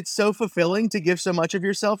 because it's so fulfilling to give so much of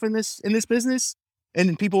yourself in this business,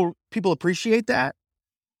 and people appreciate that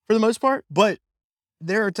for the most part. But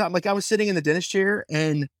there are times, like I was sitting in the dentist chair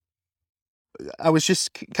and I was just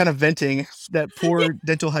kind of venting that poor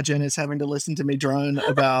dental hygienist having to listen to me drone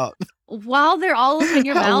about While they're all up in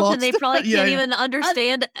your I mouth and they lost- probably yeah, can't yeah. even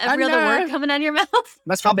understand I every other know. word coming out of your mouth.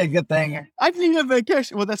 That's probably a good thing. I need a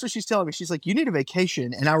vacation. Well, that's what she's telling me. She's like, you need a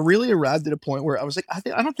vacation. And I really arrived at a point where I was like,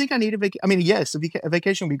 I don't think I need a vacation. I mean, yes, a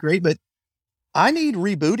vacation would be great, but I need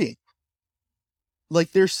rebooting.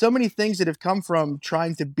 Like, there's so many things that have come from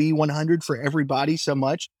trying to be 100 for everybody so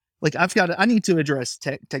much. Like, I need to address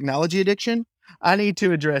technology addiction. I need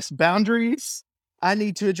to address boundaries. I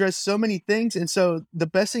need to address so many things. And so the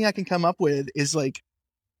best thing I can come up with is like,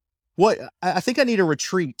 I think I need a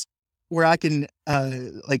retreat where I can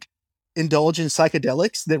like indulge in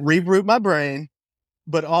psychedelics that reboot my brain,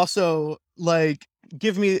 but also like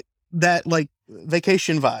give me that like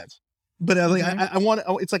vacation vibe. But I want,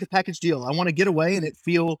 it's like a package deal. I want to get away and it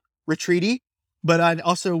feel retreaty, but I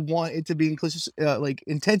also want it to be inclusive, like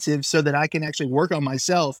intensive, so that I can actually work on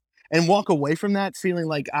myself and walk away from that feeling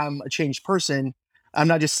like I'm a changed person. I'm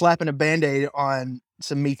not just slapping a Band-Aid on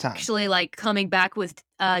some me time. Actually, like coming back with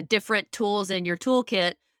different tools in your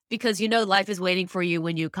toolkit, because you know life is waiting for you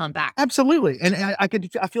when you come back. Absolutely. And I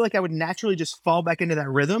feel like I would naturally just fall back into that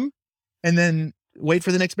rhythm and then wait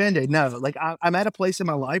for the next Band-Aid. No, like I'm at a place in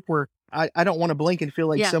my life where I don't want to blink and feel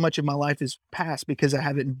like so much of my life is past because I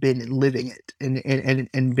haven't been living it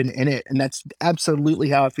and been in it. And that's absolutely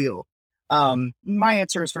how I feel. My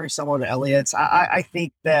answer is very similar to Elliot's. I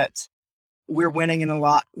think that we're winning in a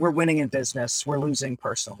lot. We're winning in business. We're losing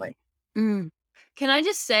personally. Can I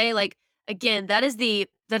just say, like, again, that is the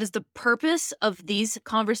purpose of these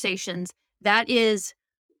conversations. That is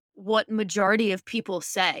what majority of people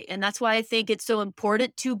say. And that's why I think it's so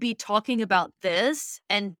important to be talking about this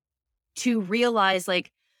and to realize,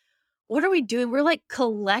 like, what are we doing? We're like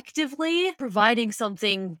collectively providing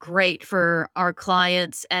something great for our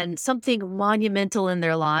clients and something monumental in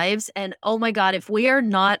their lives. And oh my God, if we are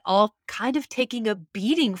not all kind of taking a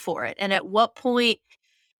beating for it, and at what point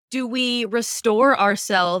do we restore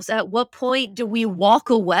ourselves? At what point do we walk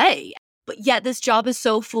away? But yet this job is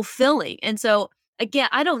so fulfilling. And so again,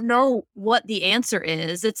 I don't know what the answer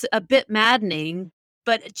is. It's a bit maddening,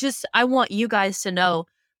 but just I want you guys to know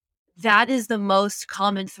that is the most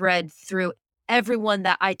common thread through everyone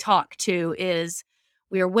that I talk to is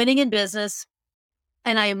we are winning in business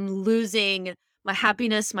and I am losing my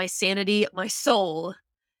happiness, my sanity, my soul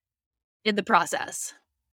in the process.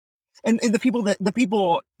 And the people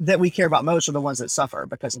that we care about most are the ones that suffer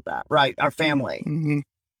because of that, right? Our family,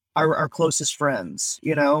 our closest friends,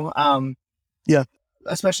 you know,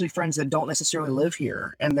 especially friends that don't necessarily live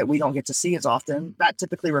here and that we don't get to see as often. That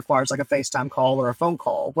typically requires like a FaceTime call or a phone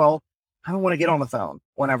call. Well, I don't want to get on the phone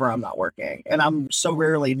whenever I'm not working, and I'm so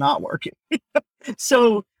rarely not working.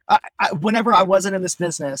 So whenever I wasn't in this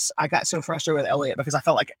business, I got so frustrated with Elliot because I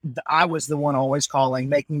felt like I was the one always calling,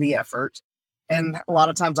 making the effort. And a lot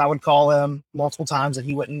of times I would call him multiple times and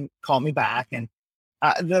he wouldn't call me back. And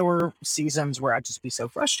there were seasons where I'd just be so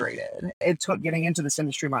frustrated. It took getting into this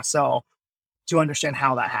industry myself to understand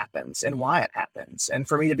how that happens and why it happens, and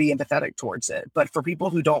for me to be empathetic towards it. But for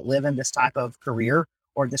people who don't live in this type of career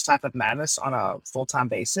or this type of madness on a full-time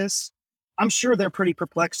basis, I'm sure they're pretty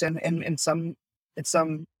perplexed and in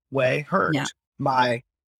some way hurt by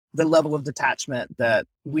the level of detachment that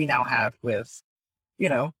we now have with, you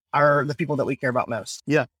know, the people that we care about most.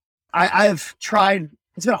 Yeah. I've tried,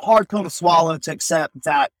 it's been a hard pill to swallow to accept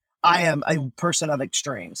that I am a person of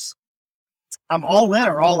extremes. I'm all in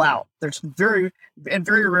or all out. There's very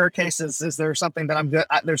rare cases is there something that I'm good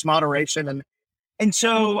at. There's moderation. And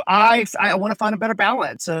so I want to find a better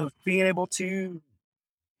balance of being able to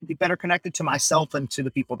be better connected to myself and to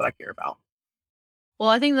the people that I care about. Well,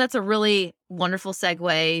 I think that's a really wonderful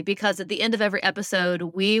segue because at the end of every episode,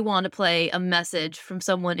 we want to play a message from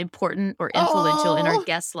someone important or influential in our Oh.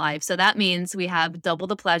 guest's life. So that means we have double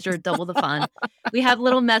the pleasure, double the fun. We have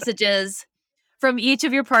little messages from each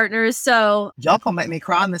of your partners. So Y'all gonna make me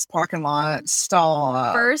cry in this parking lot.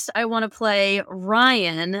 Stop. first, I want to play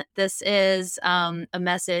Ryan. This is a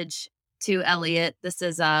message to Elliot. This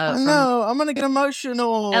is from No, I'm gonna get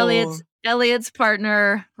emotional. Elliot's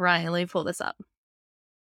partner, Ryan. Let me pull this up.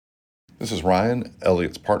 This is Ryan,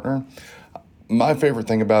 Elliot's partner. My favorite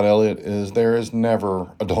thing about Elliot is there is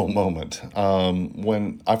never a dull moment.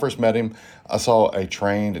 When I first met him, I saw a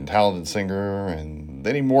trained and talented singer, and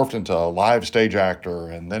then he morphed into a live stage actor,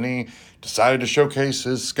 and then he decided to showcase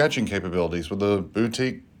his sketching capabilities with a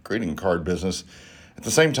boutique greeting card business. At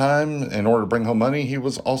the same time, in order to bring home money, he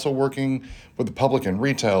was also working with the public in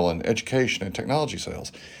retail and education and technology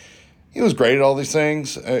sales. He was great at all these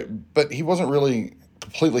things, but he wasn't really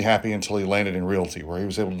completely happy until he landed in realty, where he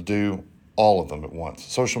was able to do all of them at once.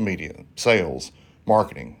 Social media, sales,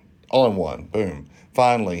 marketing, all in one. Boom.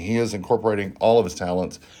 Finally, he is incorporating all of his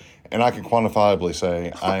talents, and I can quantifiably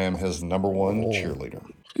say I am his number one cheerleader.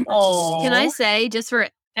 Oh, Can I say, just for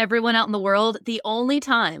everyone out in the world, the only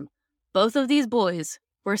time both of these boys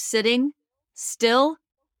were sitting still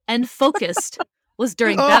and focused was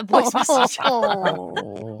during that voice message.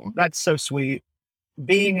 That's so sweet.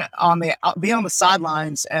 Being on the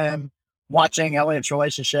sidelines and watching Elliot's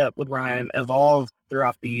relationship with Ryan evolve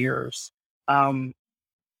throughout the years. I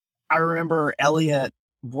remember Elliot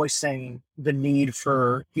voicing the need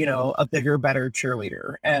for, a bigger, better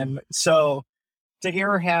cheerleader. And so to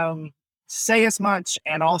hear him say as much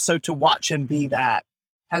and also to watch him be that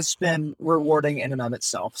has been rewarding in and of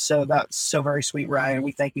itself. So that's so very sweet, Ryan.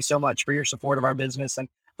 We thank you so much for your support of our business and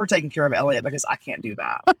for taking care of Elliot, because I can't do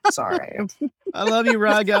that. Sorry. I love you,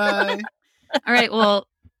 Rye guy. All right, well,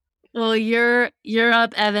 you're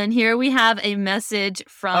up, Evan. Here we have a message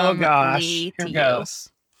from Oh gosh, Lee here to you. goes.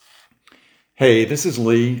 Hey, this is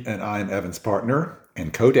Lee, and I'm Evan's partner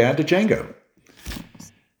and co-dad to Django.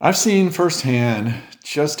 I've seen firsthand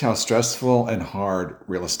just how stressful and hard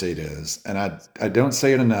real estate is, and I don't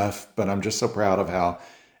say it enough, but I'm just so proud of how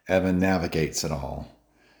Evan navigates it all.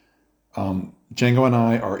 Django and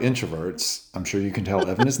I are introverts. I'm sure you can tell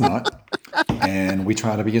Evan is not, and we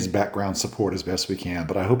try to be his background support as best we can,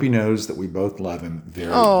 but I hope he knows that we both love him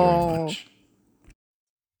very, very much.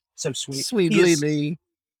 So sweet. Sweet He is Lee.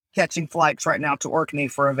 catching flights right now to Orkney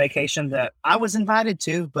for a vacation that I was invited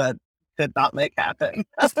to, but could not make happen.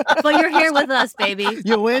 But you're here with us, baby.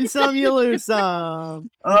 You win some, you lose some.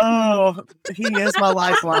 Oh, he is my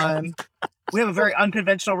lifeline. We have a very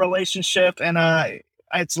unconventional relationship, and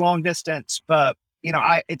it's long distance, but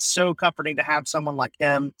it's so comforting to have someone like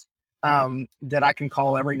him that I can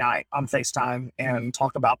call every night on FaceTime and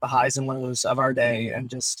talk about the highs and lows of our day and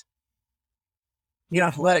just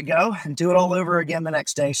let it go and do it all over again the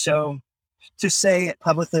next day. So to say it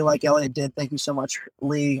publicly like Elliot did, thank you so much,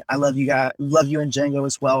 Lee. I love you guys. Love you and Django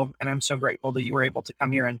as well. And I'm so grateful that you were able to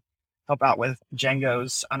come here and help out with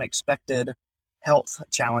Django's unexpected health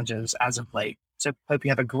challenges as of late. So hope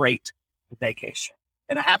you have a great vacation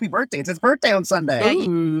and a happy birthday. It's his birthday on Sunday.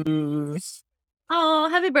 Ooh. Oh,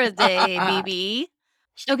 happy birthday, BB.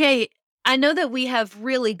 Okay, I know that we have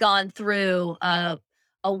really gone through a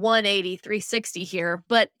 180, 360 here,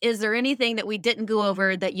 but is there anything that we didn't go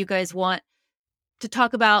over that you guys want to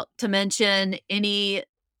talk about, to mention? Any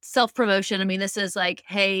self-promotion? I mean, this is like,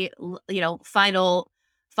 hey, final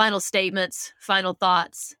statements, final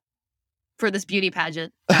thoughts for this beauty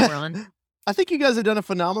pageant that we're on. I think you guys have done a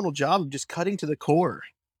phenomenal job of just cutting to the core.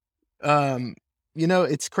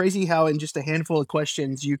 It's crazy how in just a handful of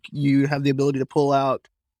questions you have the ability to pull out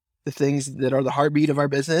the things that are the heartbeat of our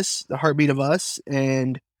business, the heartbeat of us.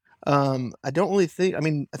 And I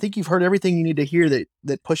think you've heard everything you need to hear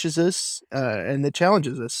that pushes us and that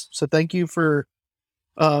challenges us. So thank you for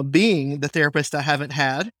being the therapist I haven't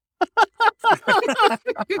had. And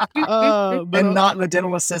not the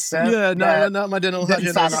dental assistant. Yeah, that not my dental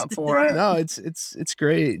didn't sign hygienist. up for it. No, it's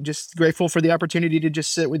great. Just grateful for the opportunity to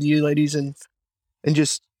just sit with you ladies and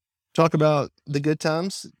just talk about the good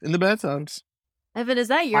times and the bad times. Evan, is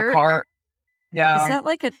that My your car. Yeah. Is that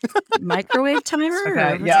like a microwave timer? or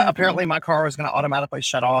Okay. what's Yeah. happening? Apparently, my car was going to automatically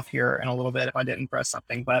shut off here in a little bit if I didn't press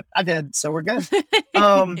something, but I did, so we're good. It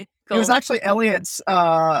was Cool. actually Elliot's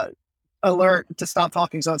alert to stop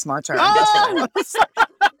talking, so it's my turn. Oh!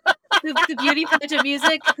 the beauty pageant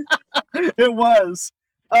music. It was.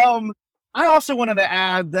 I also wanted to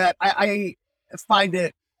add that I find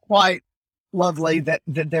it quite lovely that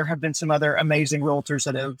there have been some other amazing realtors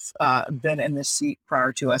that have been in this seat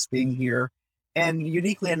prior to us being here. And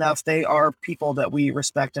uniquely enough, they are people that we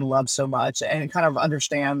respect and love so much and kind of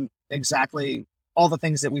understand exactly all the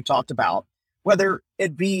things that we've talked about, whether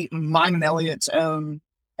it be mine and Elliot's own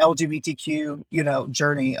LGBTQ,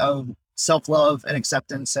 journey of self-love and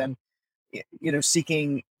acceptance and,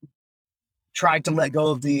 seeking, trying to let go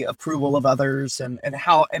of the approval of others and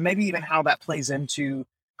maybe even how that plays into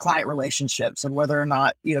client relationships and whether or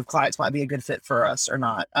not, clients might be a good fit for us or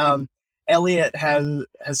not. Elliot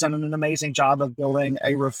has done an amazing job of building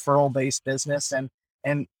a referral-based business,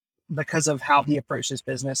 and because of how he approaches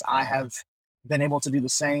business, I have been able to do the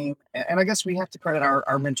same. And I guess we have to credit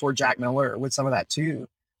our mentor Jack Miller with some of that too.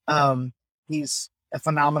 He's a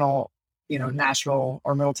phenomenal, Nashville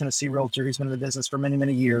or Middle Tennessee realtor. He's been in the business for many,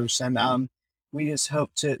 many years, and we just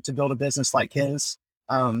hope to build a business like his.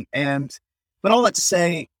 But all that to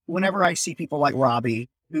say, whenever I see people like Robbie,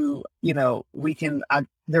 who,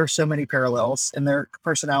 there are so many parallels in their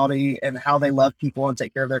personality and how they love people and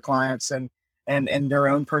take care of their clients and their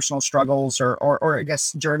own personal struggles or I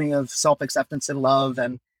guess journey of self-acceptance and love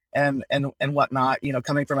and whatnot,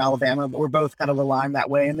 coming from Alabama, but we're both kind of aligned that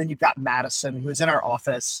way. And then you've got Madison, who's in our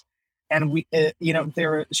office, and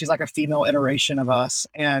she's like a female iteration of us.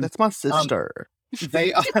 And That's my sister.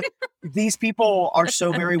 they these people are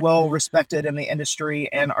so very well respected in the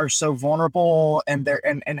industry and are so vulnerable and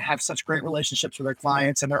and have such great relationships with their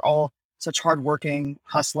clients, and they're all such hardworking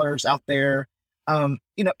hustlers out there.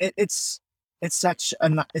 It's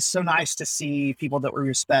so nice to see people that we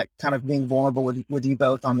respect kind of being vulnerable with you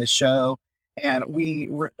both on this show, and we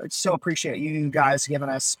so appreciate you guys giving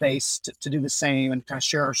us space to do the same and kind of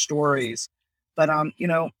share our stories. But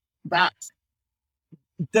that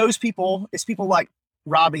those people, it's people like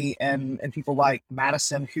Robbie and people like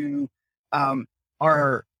Madison who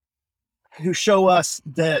show us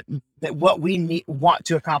that what we want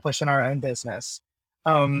to accomplish in our own business.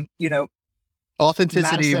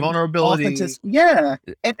 Authenticity, Madison, vulnerability. yeah,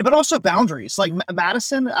 but also boundaries. Like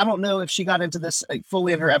Madison, I don't know if she got into this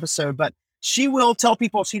fully in her episode, but she will tell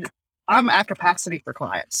people I'm at capacity for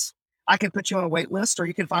clients. I can put you on a wait list, or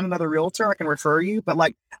you can find another realtor. I can refer you, but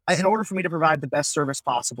in order for me to provide the best service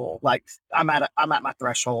possible, I'm at my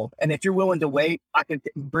threshold. And if you're willing to wait, I can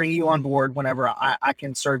bring you on board whenever I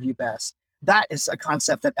can serve you best. That is a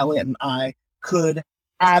concept that Elliot and I could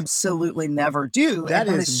absolutely never do. That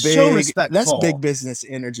and is it's big. So respectful. That's big business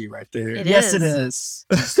energy right there. It Yes, it is.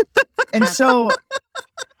 is. And so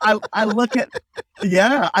I look at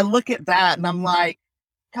that and I'm like,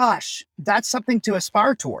 gosh, that's something to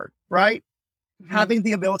aspire toward, right? Mhm. Having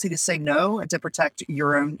the ability to say no and to protect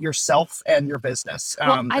yourself and your business.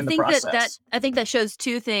 Well, I in the think process. I think that shows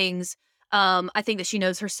two things. I think that she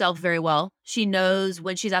knows herself very well. She knows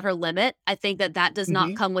when she's at her limit. I think that does not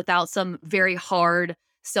Mhm. come without some very hard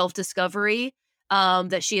self-discovery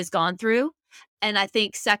that she has gone through. And I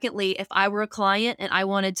think secondly, if I were a client and I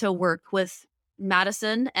wanted to work with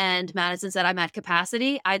Madison and Madison said I'm at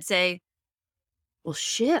capacity, I'd say, well,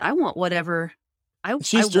 shit, I want whatever. I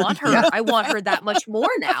She's want her. yeah. I want her that much more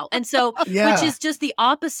now. And so, Yeah. which is just the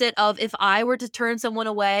opposite of if I were to turn someone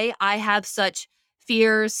away, I have such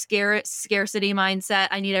fear, scarcity mindset.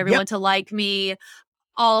 I need everyone to like me.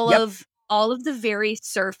 All Yep. of the very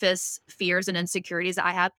surface fears and insecurities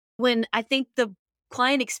I have. When I think the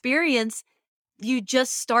client experience, you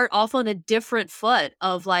just start off on a different foot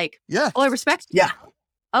of like, Yeah. oh, I respect you. Yeah.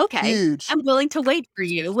 Okay. Huge. I'm willing to wait for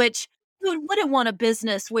you, which who wouldn't want a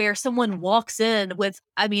business where someone walks in with,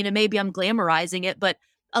 I mean, and maybe I'm glamorizing it, but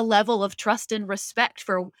a level of trust and respect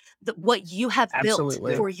for what you have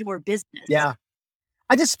Absolutely. built for your business. Yeah.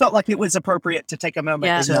 I just felt like it was appropriate to take a moment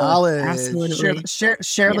Yeah. to Knowledge. Absolutely. share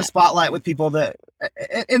Yeah. the spotlight with people that,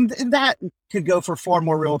 and that could go for far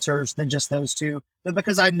more realtors than just those two. But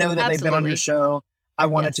because I know that they've been on Absolutely. your show, I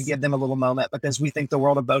wanted to Yes. give them a little moment because we think the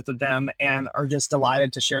world of both of them and are just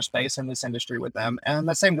delighted to share space in this industry with them. And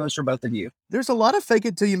the same goes for both of you. There's a lot of fake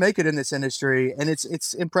it till you make it in this industry, and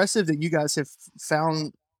it's impressive that you guys have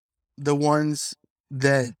found the ones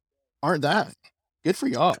that aren't that. Good for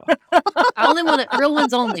y'all. I only want real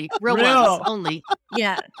ones only. Real Real. ones only.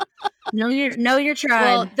 Yeah. Know your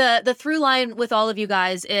Well, tribe. the through line with all of you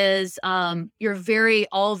guys is you're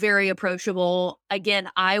all very approachable. Again,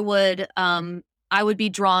 I would be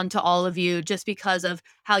drawn to all of you just because of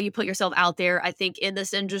how you put yourself out there. I think in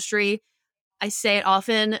this industry, I say it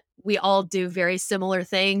often, we all do very similar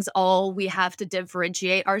things. All we have to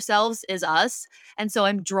differentiate ourselves is us. And so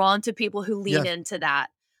I'm drawn to people who lean into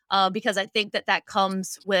that. Because I think that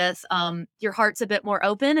comes with your heart's a bit more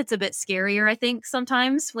open. It's a bit scarier, I think,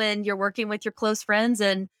 sometimes when you're working with your close friends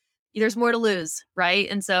and there's more to lose, right?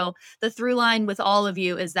 And so the through line with all of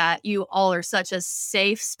you is that you all are such a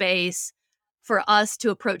safe space for us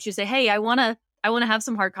to approach you, say, hey, I want to have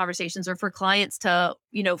some hard conversations, or for clients to,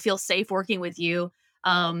 feel safe working with you,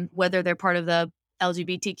 whether they're part of the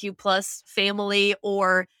LGBTQ plus family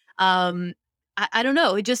or, I don't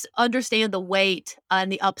know, just understand the weight and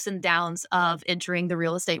the ups and downs of entering the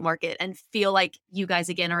real estate market and feel like you guys,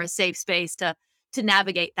 again, are a safe space to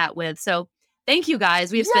navigate that with. So thank you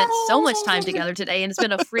guys. We've spent so much time together today, and it's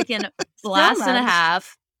been a freaking blast and a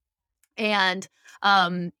half. And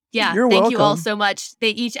You're thank you all welcome. so much. They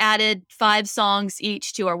each added 5 songs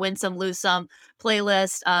each to our Win Some, Lose Some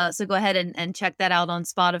playlist. So go ahead and check that out on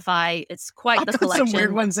Spotify. It's quite I the put collection. some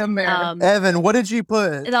weird ones in there. Evan, what did you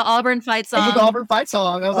put? The Auburn Fight I song. put the Auburn Fight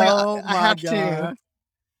song. I was Oh like, I my have God. to.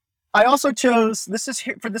 I also chose, this is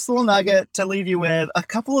here for this little nugget to leave you with. A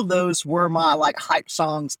couple of those were my like hype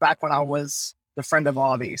songs back when I was the friend of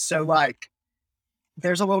Avi. So like,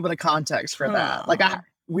 there's a little bit of context for that. Like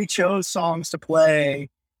we chose songs to play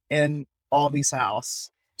in Avi's house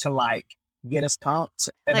to like get us pumped.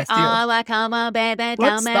 And Like, I feel, come on, baby,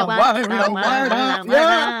 What's come the on, word?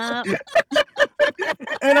 Yeah.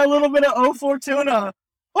 And a little bit of 04 Tuna.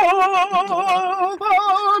 Oh,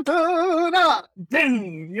 Tuna.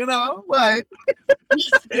 Ding, like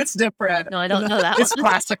it's different. No, I don't know that It's one.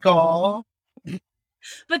 classical.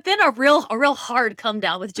 But then a real hard come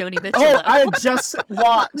down with Joni Mitchell. Oh, though. I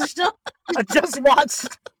just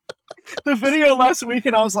watched the video last week,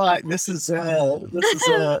 and I was like, this is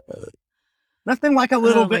nothing like a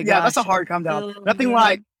little Oh my bit. Yeah, that's a gosh. hard come down. Oh, Nothing yeah.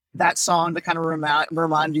 like that song to kind of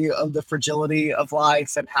remind you of the fragility of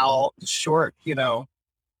life and how short,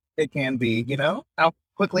 it can be, how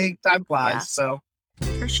quickly time flies. Yeah. So,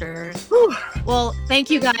 For sure. whew. Well, thank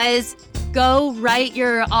you guys. Go write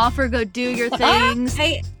your offer, go do your things.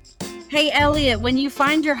 Hey, Elliot, when you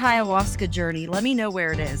find your ayahuasca journey, let me know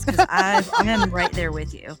where it is, because I'm right there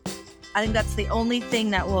with you. I think that's the only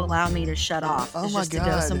thing that will allow me to shut off. Oh is my just to go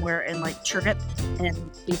God. somewhere and like trip and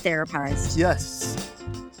be therapized. Yes.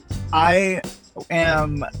 I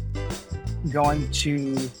am going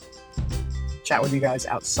to chat with you guys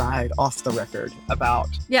outside off the record about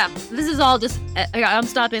Yeah, this is all just, I'm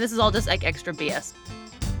stopping. This is all just like extra BS.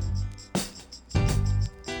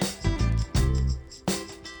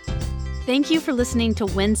 Thank you for listening to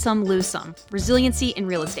Win Some, Lose Some, Resiliency in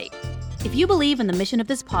Real Estate. If you believe in the mission of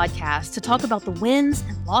this podcast to talk about the wins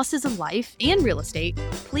and losses of life and real estate,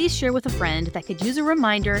 please share with a friend that could use a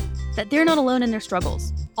reminder that they're not alone in their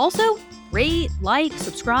struggles. Also, rate, like,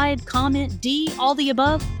 subscribe, comment, all the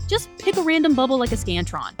above. Just pick a random bubble like a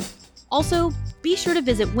Scantron. Also, be sure to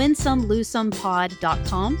visit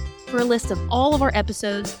winsomelosesomepod.com for a list of all of our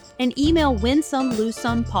episodes, and email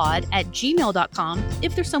winsomelosesomepod@gmail.com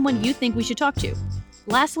if there's someone you think we should talk to.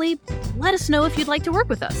 Lastly, let us know if you'd like to work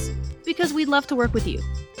with us, because we'd love to work with you.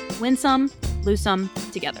 Win some, lose some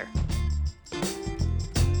together.